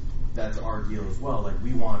our deal as well. Like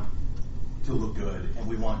we want to look good, and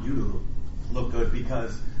we want you to look good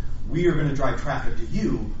because we are going to drive traffic to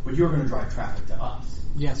you, but you're going to drive traffic to us.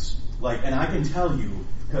 Yes. Like, and I can tell you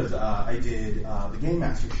because I did the Game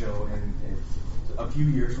Master show, and it's a few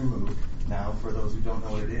years removed now. For those who don't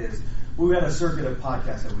know what it is. We had a circuit of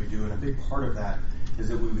podcasts that we do, and a big part of that is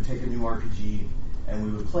that we would take a new RPG and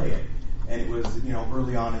we would play it. And it was,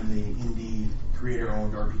 early on in the indie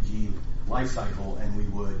creator-owned RPG life cycle, and we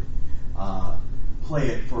would play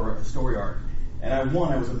it for a story arc. And I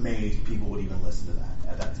was amazed people would even listen to that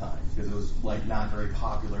at that time because it was like not very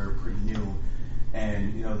popular, pretty new.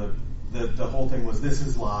 And the whole thing was, this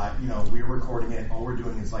is live. We're recording it. All we're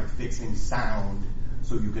doing is like fixing sound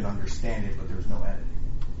so you can understand it, but there's no editing.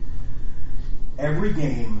 Every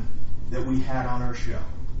game that we had on our show,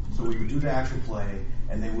 so we would do the actual play,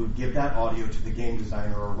 and they would give that audio to the game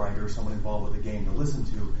designer or writer or someone involved with the game to listen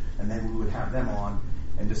to, and then we would have them on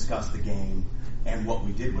and discuss the game and what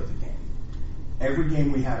we did with the game. Every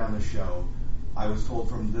game we had on the show, I was told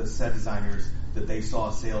from the set designers that they saw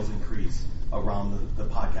sales increase around the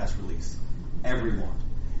podcast release. Everyone.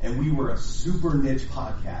 And we were a super niche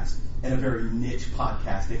podcast in a very niche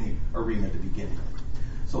podcasting arena to begin with.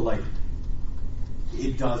 So like,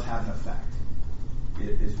 it does have an effect,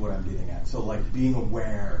 is what I'm getting at. So like being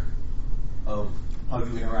aware of how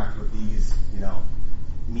you interact with these,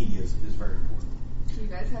 medias is very important. Do you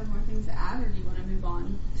guys have more things to add, or do you want to move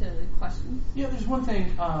on to questions? Yeah, there's one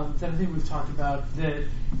thing that I think we've talked about that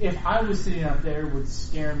if I was sitting out there would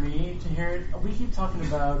scare me to hear it. We keep talking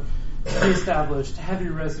about be established, have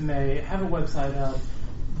your resume, have a website up,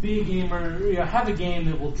 be a gamer, have a game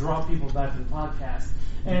that will draw people back to the podcast.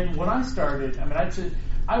 And when I started,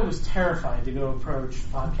 I was terrified to go approach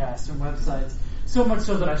podcasts and websites. So much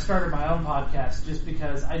so that I started my own podcast just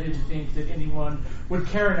because I didn't think that anyone would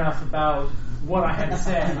care enough about what I had to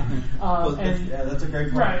say. That's a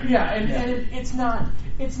great point. Right, and it's not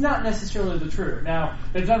necessarily the truth. Now,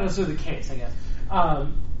 it's not necessarily the case, I guess.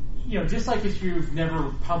 Just like if you've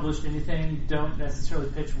never published anything, don't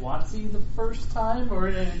necessarily pitch WotC the first time or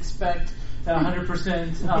expect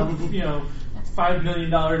 100%, $5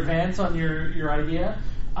 million advance on your idea.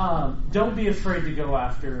 Don't be afraid to go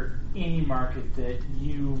after any market that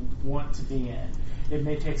you want to be in. It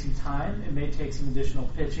may take some time, it may take some additional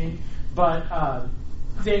pitching, but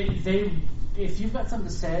if you've got something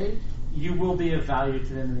to say, you will be of value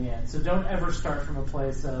to them in the end. So don't ever start from a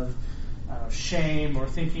place of shame or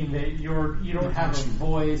thinking that you don't have a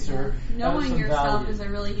voice or knowing yourself value. is a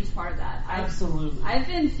really huge part of that. Absolutely. I've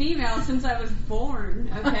been female since I was born,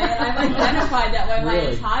 okay? And I've identified that way my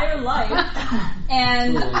entire life.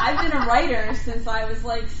 And I've been a writer since I was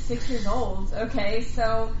like 6 years old, okay?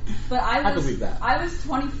 So, but I believe that. I was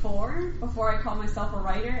 24 before I called myself a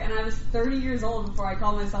writer, and I was 30 years old before I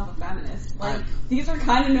called myself a feminist. Like, these are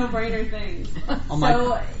kind of no-brainer things.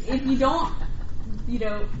 So if you don't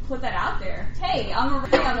put that out there. Hey, I'm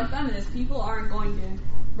a feminist. People aren't going to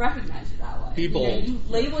recognize you that way. You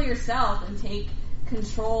label yourself and take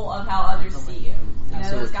control of how others see you.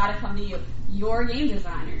 It's got to come to you. You're a game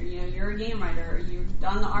designer. You're a game writer. You've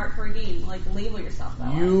done the art for a game. Like, label yourself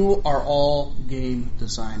that way. You are all game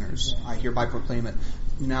designers. I hereby proclaim it.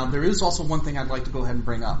 Now, there is also one thing I'd like to go ahead and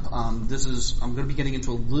bring up. I'm going to be getting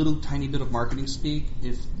into a little tiny bit of marketing speak.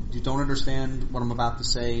 If you don't understand what I'm about to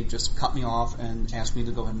say, just cut me off and ask me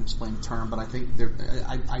to go ahead and explain the term. But I think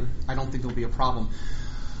I don't think there'll be a problem.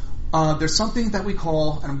 There's something that we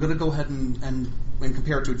call, and I'm going to go ahead and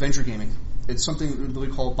compare it to adventure gaming. It's something that we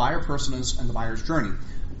call buyer personas and the buyer's journey.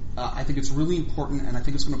 I think it's really important, and I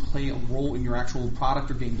think it's going to play a role in your actual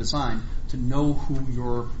product or game design to know who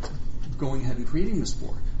you're going ahead and creating this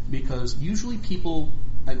for. Because usually people,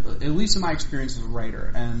 at least in my experience as a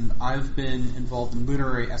writer, and I've been involved in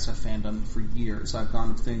literary SF fandom for years. I've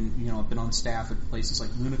I've been on staff at places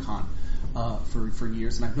like Lunicon for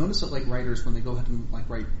years, and I've noticed that writers, when they go ahead and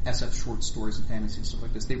write SF short stories and fantasy and stuff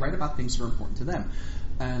like this, they write about things that are important to them.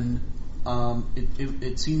 And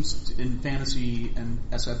it seems in fantasy and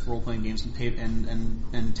SF role-playing games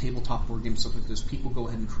and tabletop board games, stuff like this, people go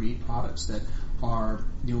ahead and create products that are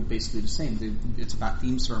basically the same. It's about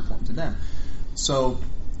themes that are important to them. So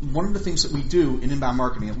one of the things that we do in inbound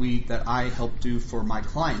marketing that I help do for my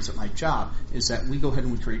clients at my job is that we go ahead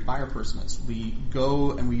and we create buyer personas. We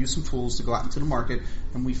go and we use some tools to go out into the market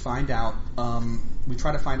and we find out, we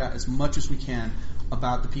try to find out as much as we can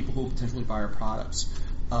about the people who will potentially buy our products.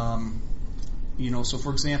 So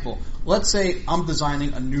for example, let's say I'm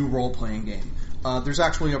designing a new role-playing game. There's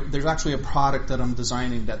actually a product that I'm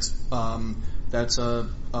designing that's a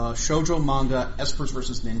shoujo manga, Espers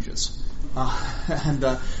versus Ninjas.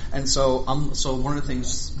 So one of the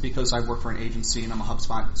things, because I work for an agency and I'm a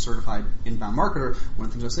HubSpot certified inbound marketer, one of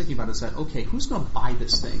the things I was thinking about is that, okay, who's going to buy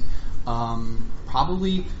this thing?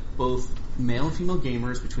 Probably both male and female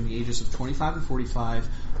gamers between the ages of 25 and 45,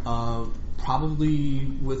 probably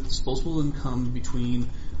with disposable income between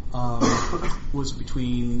let's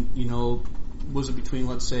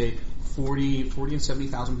say $40,000 and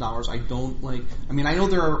 $70,000. I know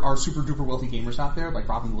there are super duper wealthy gamers out there, like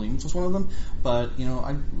Robin Williams was one of them, but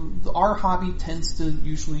our hobby tends to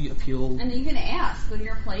usually appeal. And you can ask when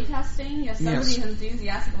you're playtesting. Somebody who's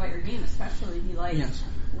enthusiastic about your game, especially, be like,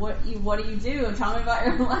 what do you do? Tell me about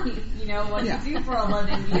your life. What do you do for a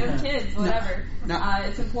living? Do you have kids? Whatever.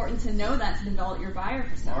 It's important to know that to develop your buyer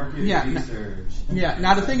persona. Market research.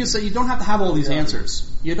 Now the thing is that you don't have to have all these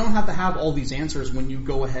answers. You don't have to have all these answers when you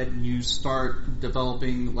go ahead and you start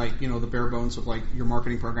developing the bare bones of your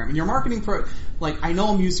marketing program. And your marketing I know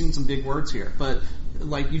I'm using some big words here, but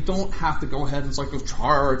you don't have to go ahead and go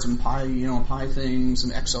charts and pie things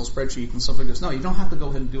and Excel spreadsheet and stuff like this. No, you don't have to go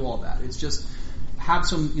ahead and do all that. It's just have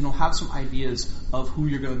some ideas of who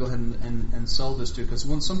you're going to go ahead and sell this to. Because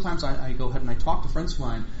sometimes I go ahead and I talk to friends of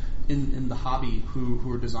mine in the hobby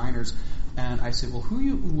who are designers, and I say, well,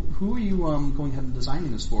 who are you going ahead and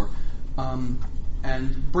designing this for?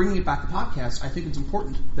 And bringing it back to podcasts, I think it's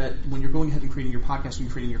important that when you're going ahead and creating your podcast and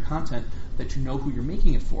you're creating your content, that you know who you're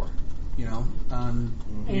making it for. you know, and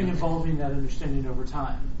evolving that understanding over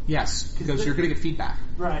time. Yes, because you're going to get feedback.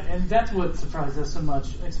 Right, and that's what surprised us so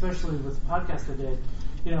much, especially with the podcast I did.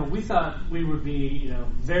 You know, we thought we would be, you know,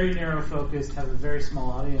 very narrow focused, have a very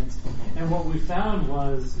small audience, and what we found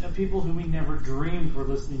was people who we never dreamed were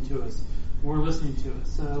listening to us were listening to us.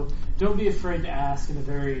 So don't be afraid to ask in a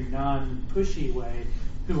very non-pushy way.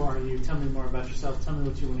 Who are you? Tell me more about yourself. Tell me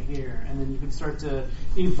what you want to hear. And then you can start to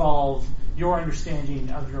evolve your understanding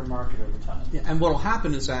of your market over time. Yeah, and what will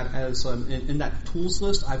happen is that as in that tools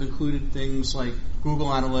list, I've included things like Google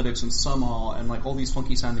Analytics and Sumall and like all these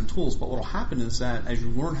funky sounding tools. But what will happen is that as you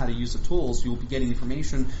learn how to use the tools, you'll be getting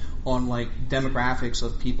information on like demographics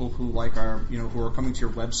of people who like are, you know, who are coming to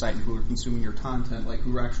your website and who are consuming your content, like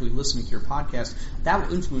who are actually listening to your podcast. That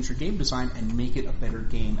will influence your game design and make it a better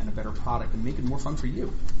game and a better product and make it more fun for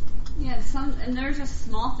you. Yeah, and there's just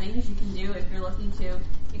small things you can do if you're looking to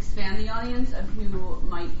expand the audience of who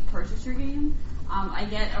might purchase your game. I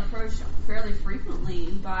get approached fairly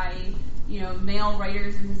frequently by, you know, male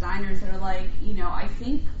writers and designers that are like, you know, I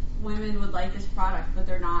think women would like this product, but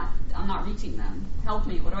I'm not reaching them. Help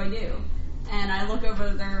me, what do I do? And I look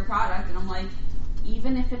over their product and I'm like,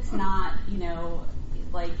 even if it's not, you know,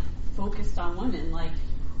 like focused on women, like,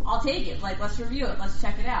 I'll take it. Like, let's review it. Let's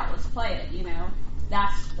check it out. Let's play it, you know.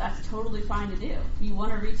 That's totally fine to do. If you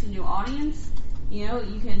want to reach a new audience, you know,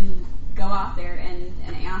 you can go out there and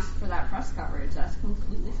ask for that press coverage. That's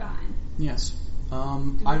completely fine. Yes. Do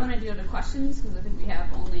we want to do the questions? Because I think we have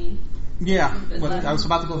only... Yeah, I was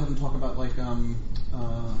about to go ahead and talk about like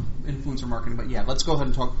influencer marketing, but yeah, let's go ahead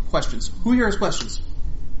and talk questions. Who here has questions?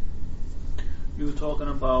 You were talking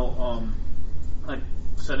about like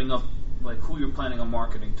setting up like who you're planning on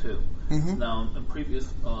marketing to. Mm-hmm. Now, in previous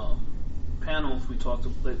panels, we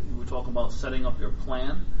were talking about setting up your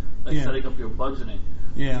plan, like setting up your budgeting.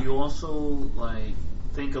 Yeah. Do you also like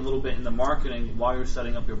think a little bit in the marketing while you're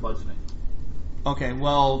setting up your budgeting? Okay,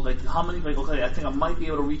 well... Like, how many... Like, okay, I think I might be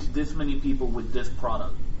able to reach this many people with this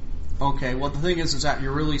product. Okay, well, the thing is that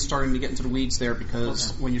you're really starting to get into the weeds there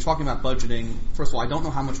because when you're talking about budgeting, first of all, I don't know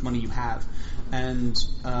how much money you have. And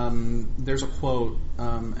there's a quote,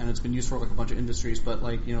 and it's been used for like a bunch of industries, but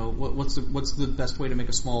like, you know, what's the best way to make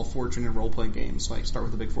a small fortune in role-playing games? Like, start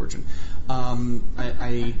with a big fortune. You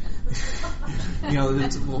know,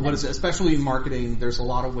 what is it? Especially in marketing, there's a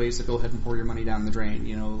lot of ways to go ahead and pour your money down the drain.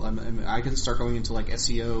 You know, I can start going into like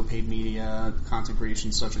SEO, paid media, content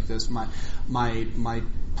creation, such like this. My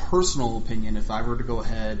personal opinion, if I were to go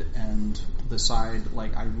ahead and decide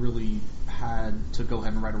like I really had to go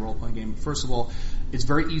ahead and write a role-playing game, first of all, it's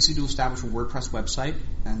very easy to establish a WordPress website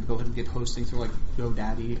and go ahead and get hosting through like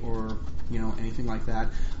GoDaddy or, you know, anything like that.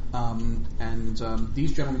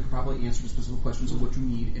 These gentlemen can probably answer the specific questions of what you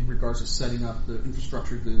need in regards to setting up the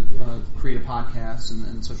infrastructure to create a podcast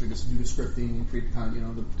and such like this, to do the scripting and create the, you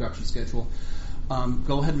know, the production schedule.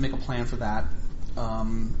 Go ahead and make a plan for that.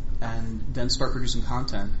 And then start producing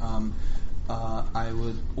content.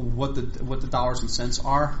 What the dollars and cents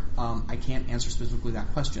are, I can't answer specifically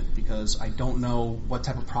that question because I don't know what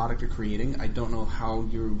type of product you're creating. I don't know how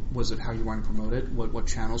you want to promote it, what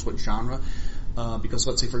channels, what genre. Because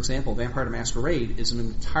let's say, for example, Vampire the Masquerade is an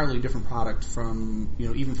entirely different product from, you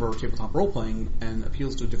know, even for tabletop role playing and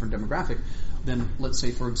appeals to a different demographic than, let's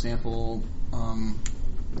say, for example,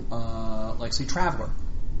 like say Traveler,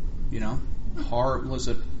 you know, was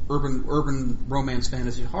it urban romance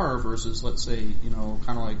fantasy horror versus, let's say, you know,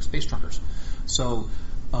 kind of like Space Truckers. So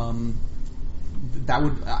that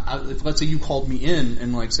would, if let's say you called me in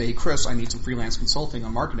and like say, hey, Chris, I need some freelance consulting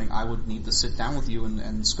on marketing, I would need to sit down with you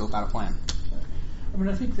and scope out a plan. I mean,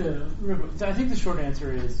 I think the short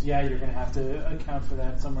answer is, yeah, you're going to have to account for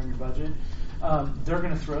that somewhere in your budget. They're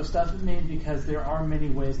going to throw stuff at me because there are many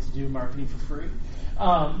ways to do marketing for free.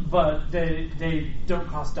 But they don't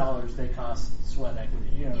cost dollars, they cost sweat equity.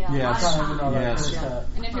 You know, time and all that kind of stuff.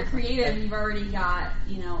 And if you're creative, you've already got,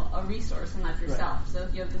 you know, a resource, and that's yourself. Right. So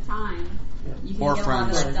if you have the time, you can get a lot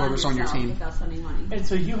of that done yourself on your team without spending money. And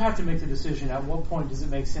so you have to make the decision, at what point does it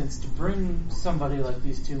make sense to bring somebody like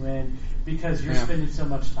these two in because you're spending so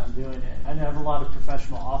much time doing it. I have a lot of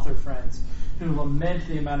professional author friends who lament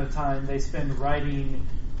the amount of time they spend writing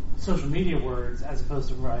social media words as opposed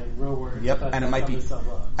to writing real words. Yep, and it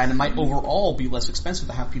might overall be less expensive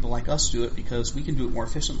to have people like us do it because we can do it more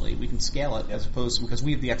efficiently. We can scale it as opposed to, because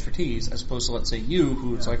we have the expertise, as opposed to, let's say, you,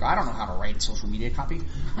 who it's like, I don't know how to write social media copy.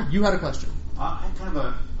 You had a question. I had kind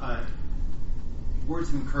of a words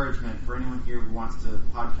of encouragement for anyone here who wants to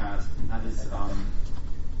podcast, and that is...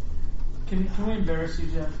 Can we embarrass you,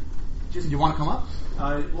 Jeff? You want to come up?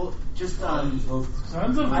 Well, just... Sons of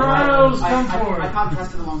Crows, come forward! I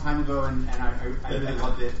podcasted a long time ago, and I really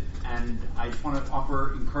loved it. and I just want to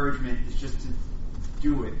offer encouragement is just to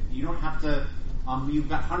do it. You don't have to. You've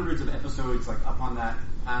got hundreds of episodes like up on that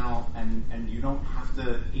panel, and you don't have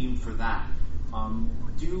to aim for that.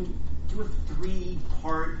 Do a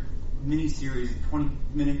 3-part miniseries, 20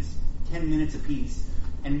 minutes, 10 minutes apiece,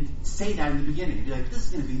 and say that in the beginning. Be like, this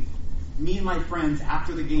is going to be me and my friends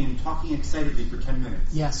after the game talking excitedly for 10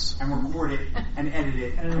 minutes. Yes. And record it and edit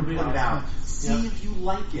it and put it out. See if you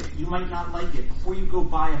like it. You might not like it. Before you go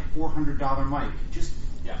buy a $400 mic, just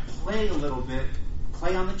play a little bit,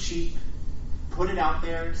 play on the cheap, put it out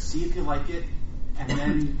there, see if you like it,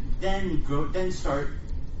 and then start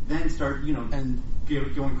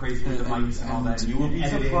going crazy with the mics and all that. You will be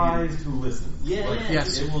surprised who listens. Yeah,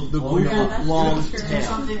 yes. It will the long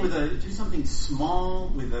do something small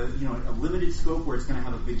with a limited scope where it's going to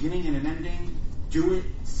have a beginning and an ending. Do it.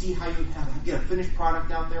 See how you get a finished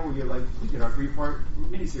product out there where you're like, we did our 3-part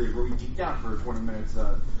miniseries where we geeked out for 20 minutes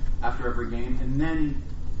after every game, and then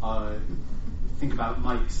think about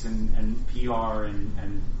mics and PR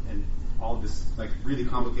and all this like really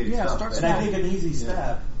complicated stuff. And I think an easy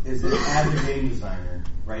step is that as a game designer,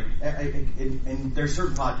 right? And there's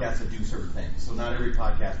certain podcasts that do certain things, so not every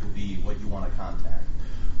podcast will be what you want to contact.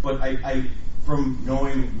 But I from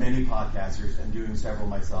knowing many podcasters and doing several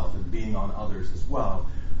myself and being on others as well,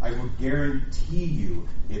 I would guarantee you,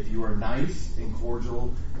 if you are nice and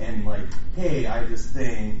cordial and like, hey, I have this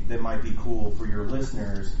thing that might be cool for your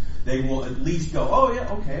listeners, they will at least go, oh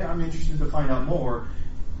yeah, okay, I'm interested to find out more.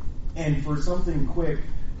 And for something quick,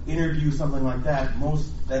 interview, something like that,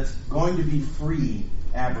 that's going to be free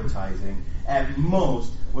advertising, at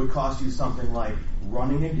most would cost you something like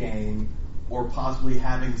running a game or possibly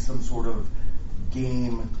having some sort of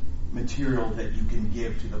game material that you can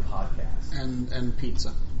give to the podcast. And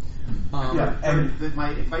pizza. And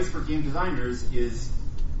my advice for game designers is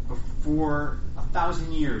before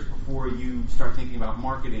 1,000 years before you start thinking about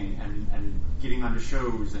marketing and getting onto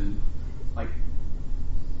shows and like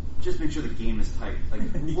just make sure the game is tight.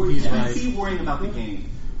 Like keep worrying about the game.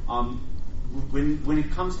 When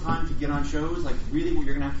it comes time to get on shows, like really what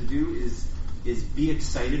you're gonna have to do is be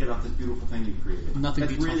excited about this beautiful thing you've created.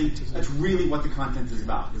 That's really what the content is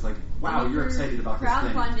about. It's like, wow, you're excited about this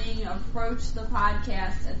thing. Crowdfunding, approach the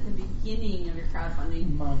podcast at the beginning of your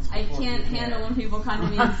crowdfunding. I can't handle when people come to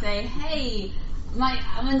me and say, hey,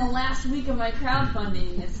 I'm in the last week of my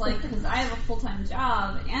crowdfunding. It's like, because I have a full-time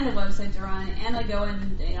job and a website to run, and I go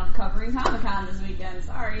and covering Comic-Con this weekend.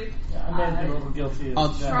 Sorry. Yeah, I might be a little guilty.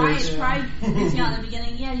 Try reaching out in the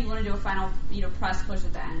beginning. Yeah, you want to do a final press push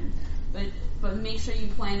at the end. But make sure you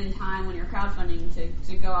plan in time when you're crowdfunding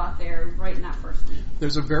to go out there right in that first week.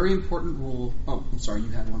 There's a very important rule. Oh, I'm sorry, you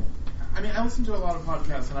had one. I mean, I listen to a lot of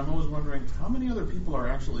podcasts, and I'm always wondering how many other people are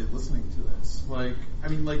actually listening to this. Like, I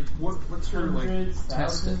mean, like, what's your hundreds,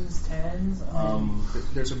 thousands, tens?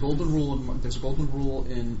 There's a golden rule. There's a golden rule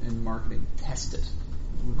in marketing. Test it.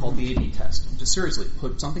 We call the A/B test. Just seriously,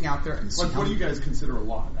 put something out there and see. Like, what do you guys consider a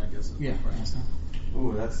lot? I guess. Yeah.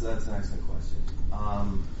 Ooh, that's an excellent question.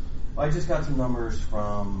 I just got some numbers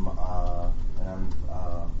from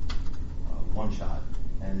One Shot,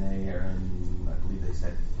 and they are in, I believe they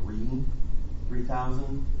said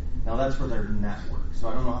 3,000. Now that's for their network, so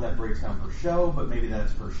I don't know how that breaks down per show, but maybe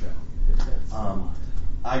that's per show.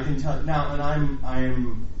 I can tell now, and I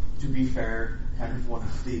am, to be fair, kind of one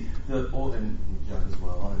of the old, and Judd as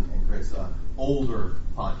well, and Chris, older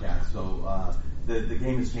podcasts. So the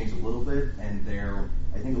game has changed a little bit, and they're,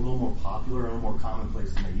 I think, a little more popular, a little more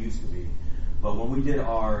commonplace than they used to be. But when we did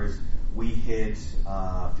ours, we hit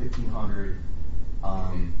 1,500,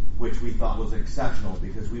 which we thought was exceptional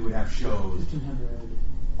because we would have shows,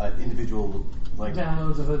 1,500 individual like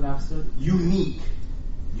downloads of an episode, unique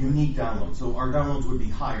downloads. So our downloads would be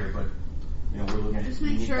higher, but we're looking at just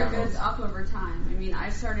make sure downloads. It goes up over time. I mean, I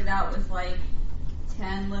started out with like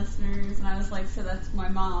 10 listeners, and I was like, so that's my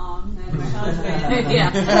mom and my husband,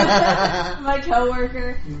 my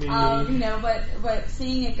coworker, but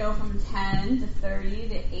seeing it go from 10 to 30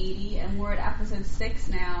 to 80, and we're at episode 6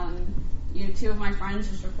 now, and 2 of my friends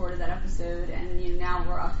just recorded that episode, and now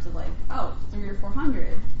we're up to like 300 or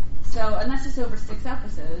 400. So, and that's just over 6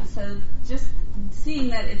 episodes. So just seeing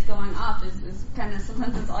that it's going up is kind of,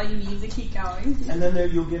 sometimes that's all you need to keep going. And then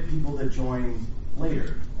you'll get people that join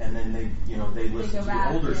later, and then they listen to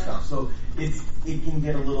the older stuff. So it can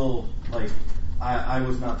get a little like, I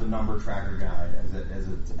was not the number tracker guy, as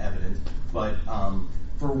it's evident, but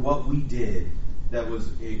for what we did, that was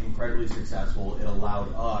incredibly successful. It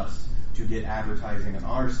allowed us to get advertising on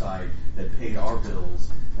our site that paid our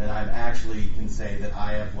bills, and I actually can say that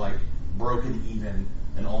I have like broken even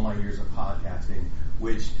in all my years of podcasting,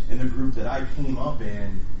 which in the group that I came up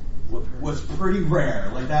in, was pretty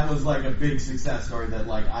rare. Like that was like a big success story that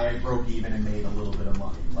like I broke even and made a little bit of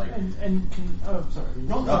money. Like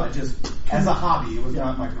just as a hobby, it was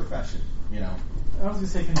not my profession. You know. I was going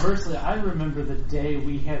to say, conversely, I remember the day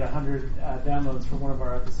we hit 100 downloads for one of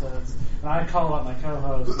our episodes, and I called up my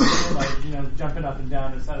co-host, jumping up and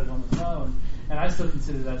down and started on the phone, and I still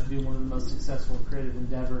consider that to be one of the most successful creative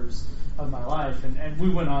endeavors of my life, and we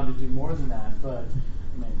went on to do more than that, but,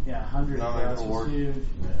 100 was huge.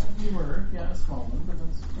 We were, a small one, but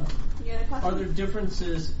that's... Are there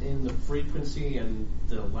differences in the frequency and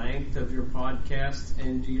the length of your podcast,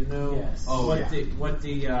 and do you know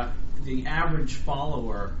the average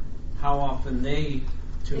follower, how often they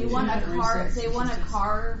tune in? They want a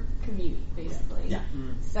car commute, basically. Yeah.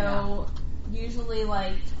 So usually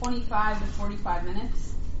like 25 to 45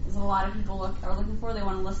 minutes is a lot of people are looking for. They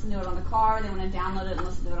want to listen to it on the car. They want to download it and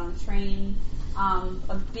listen to it on the train.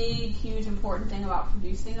 A big, huge, important thing about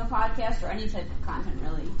producing a podcast or any type of content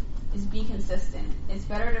really is be consistent. It's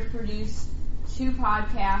better to produce 2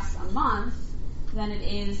 podcasts a month than it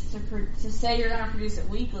is to say you're going to produce it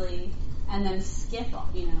weekly and then skip,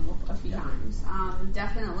 a few times.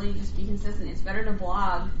 Definitely just be consistent. It's better to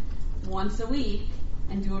blog once a week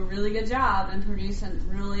and do a really good job and produce a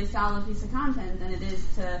really solid piece of content than it is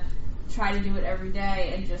to try to do it every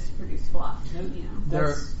day and just produce fluff.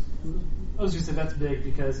 I was going to say that's big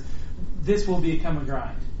because this will become a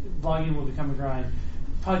grind. Blogging will become a grind.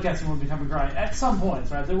 Podcasting will become a grind. At some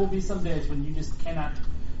points, right? There will be some days when you just cannot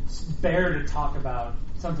bear to talk about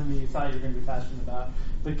something that you thought you were going to be passionate about,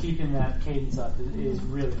 but keeping that cadence up is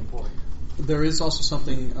really important. There is also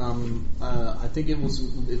something, I think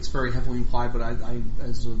it's very heavily implied, but I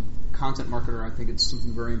as a content marketer, I think it's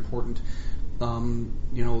something very important. When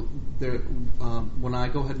I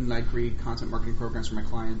go ahead and I create content marketing programs for my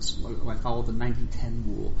clients, I follow the 90-10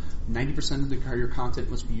 rule. 90% of your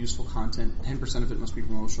content must be useful content, 10% of it must be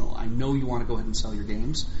promotional. I know you want to go ahead and sell your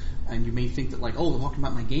games, and you may think that they're talking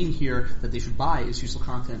about my game here that they should buy is useful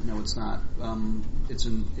content. No, it's not. It's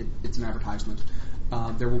an advertisement.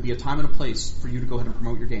 There will be a time and a place for you to go ahead and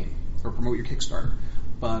promote your game or promote your Kickstarter.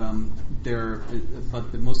 But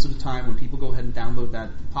most of the time, when people go ahead and download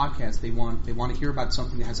that podcast, they want to hear about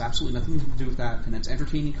something that has absolutely nothing to do with that, and it's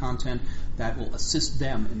entertaining content that will assist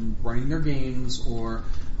them in running their games, or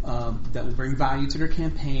that will bring value to their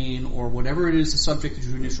campaign, or whatever it is the subject that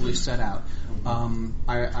you initially set out.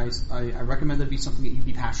 I recommend that be something that you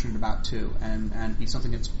be passionate about too, and be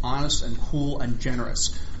something that's honest and cool and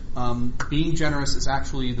generous. Being generous is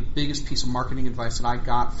actually the biggest piece of marketing advice that I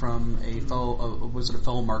got from a fellow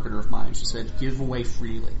marketer of mine. She said, give away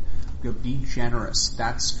freely. Be generous.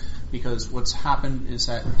 That's because what's happened is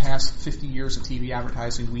that in the past 50 years of TV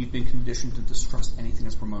advertising, we've been conditioned to distrust anything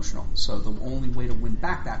that's promotional. So the only way to win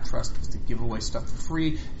back that trust is to give away stuff for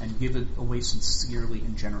free and give it away sincerely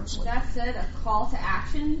and generously. That said, a call to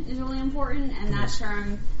action is really important, and that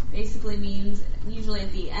term basically means usually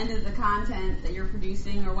at the end of the content that you're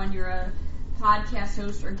producing or when you're a podcast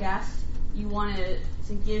host or guest, you want to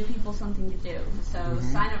give people something to do. So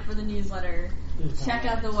sign up for the newsletter, check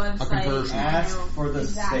out the website. Ask for the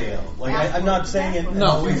sale. I'm not saying it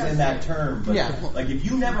always in that term, but if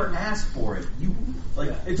you never ask for it,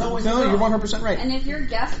 it's always you're 100% right. And if you're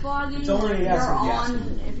guest blogging,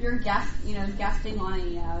 if you're guesting on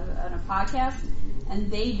a podcast,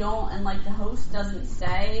 and they don't, and the host doesn't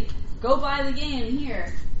say, go buy the game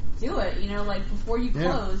here, do it. Before you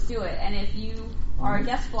close, do it. And if you are a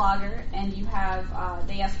guest blogger and you have,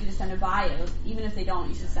 they ask you to send a bio, even if they don't,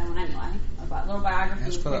 you should send one anyway. A little biography.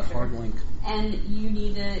 Ask for that hard link. And you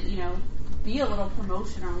need to, be a little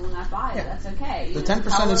promotional on that bio. Yeah. That's okay. The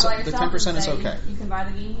 10% is okay. You can buy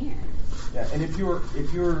the game here. Yeah, and if you're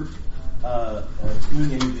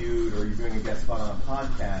being interviewed or you're doing a guest spot on a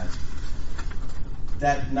podcast,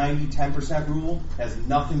 that 90-10% rule has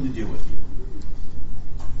nothing to do with you.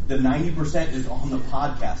 The 90% is on the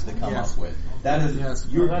podcast to come up with. That is,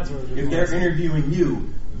 if they're interviewing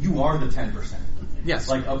you, you are the 10%. Yes.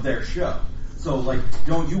 Of their show. So,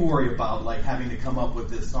 don't you worry about, having to come up with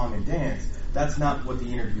this song and dance. That's not what the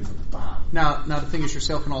interview is about. Now the thing is, your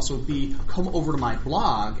sale can also be, come over to my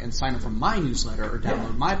blog and sign up for my newsletter or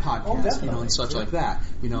download my podcast, and such like that.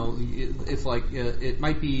 If it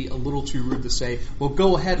might be a little too rude to say, well,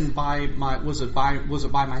 go ahead and buy my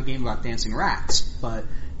my game about dancing rats, but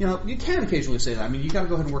you can occasionally say that. I mean, you got to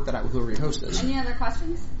go ahead and work that out with whoever your host is. Any other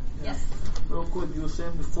questions? Yes. Real quick, you were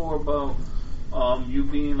saying before about you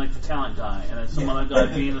being the talent guy, and then some other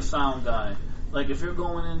guy being the sound guy. If you're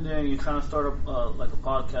going in there and you're trying to start a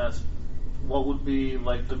podcast, what would be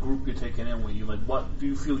like the group you're taking in with you? Like, what do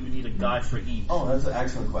you feel you need a guy for each? Oh, that's an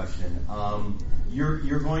excellent question.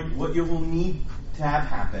 What you will need to have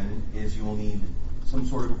happen is you will need some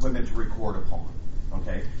sort of equipment to record upon.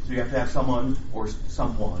 Okay, so you have to have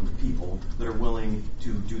people that are willing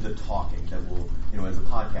to do the talking. That will, as a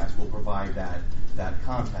podcast, will provide that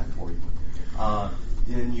content for you.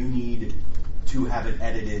 Then you need to have it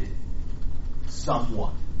edited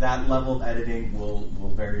somewhat. That level of editing will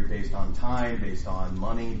vary based on time, based on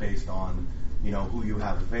money, based on who you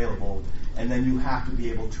have available, and then you have to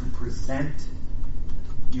be able to present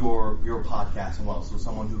your podcast as well. So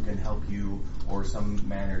someone who can help you, or some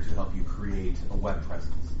manner to help you create a web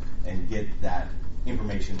presence and get that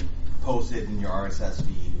information posted in your RSS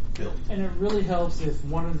feed built. And it really helps if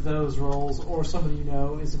one of those roles or somebody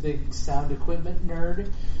is a big sound equipment nerd,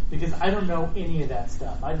 because I don't know any of that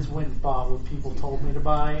stuff. I just went and bought what people told me to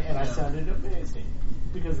buy, and I sounded amazing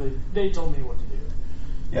because they told me what to do.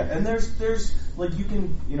 Yeah, and there's like you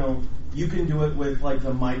can do it with like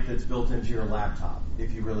the mic that's built into your laptop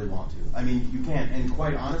if you really want to. I mean, you can, and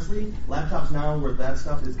quite honestly, laptops now where that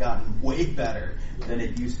stuff has gotten way better than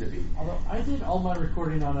it used to be. Although I did all my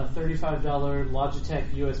recording on a $35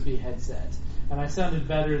 Logitech USB headset, and I sounded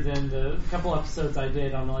better than the couple episodes I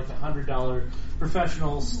did on like $100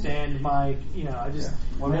 professional stand mic. I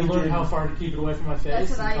learned how far to keep it away from my face.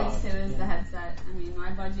 That's what I used to, is the headset. I mean,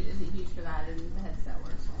 my budget isn't huge for that, and the headset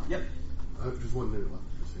works well. Yep. Just 1 minute left.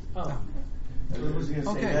 Oh. I was going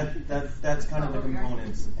to say that's kind of the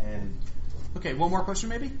components. And okay, one more question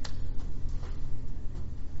maybe?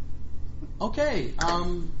 Okay,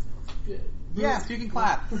 yes, you can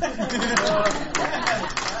clap.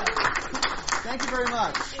 Thank you very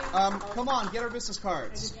much. Come on, get our business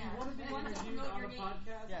cards. And if you want to be on a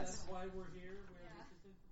podcast, yes. that's why we're here.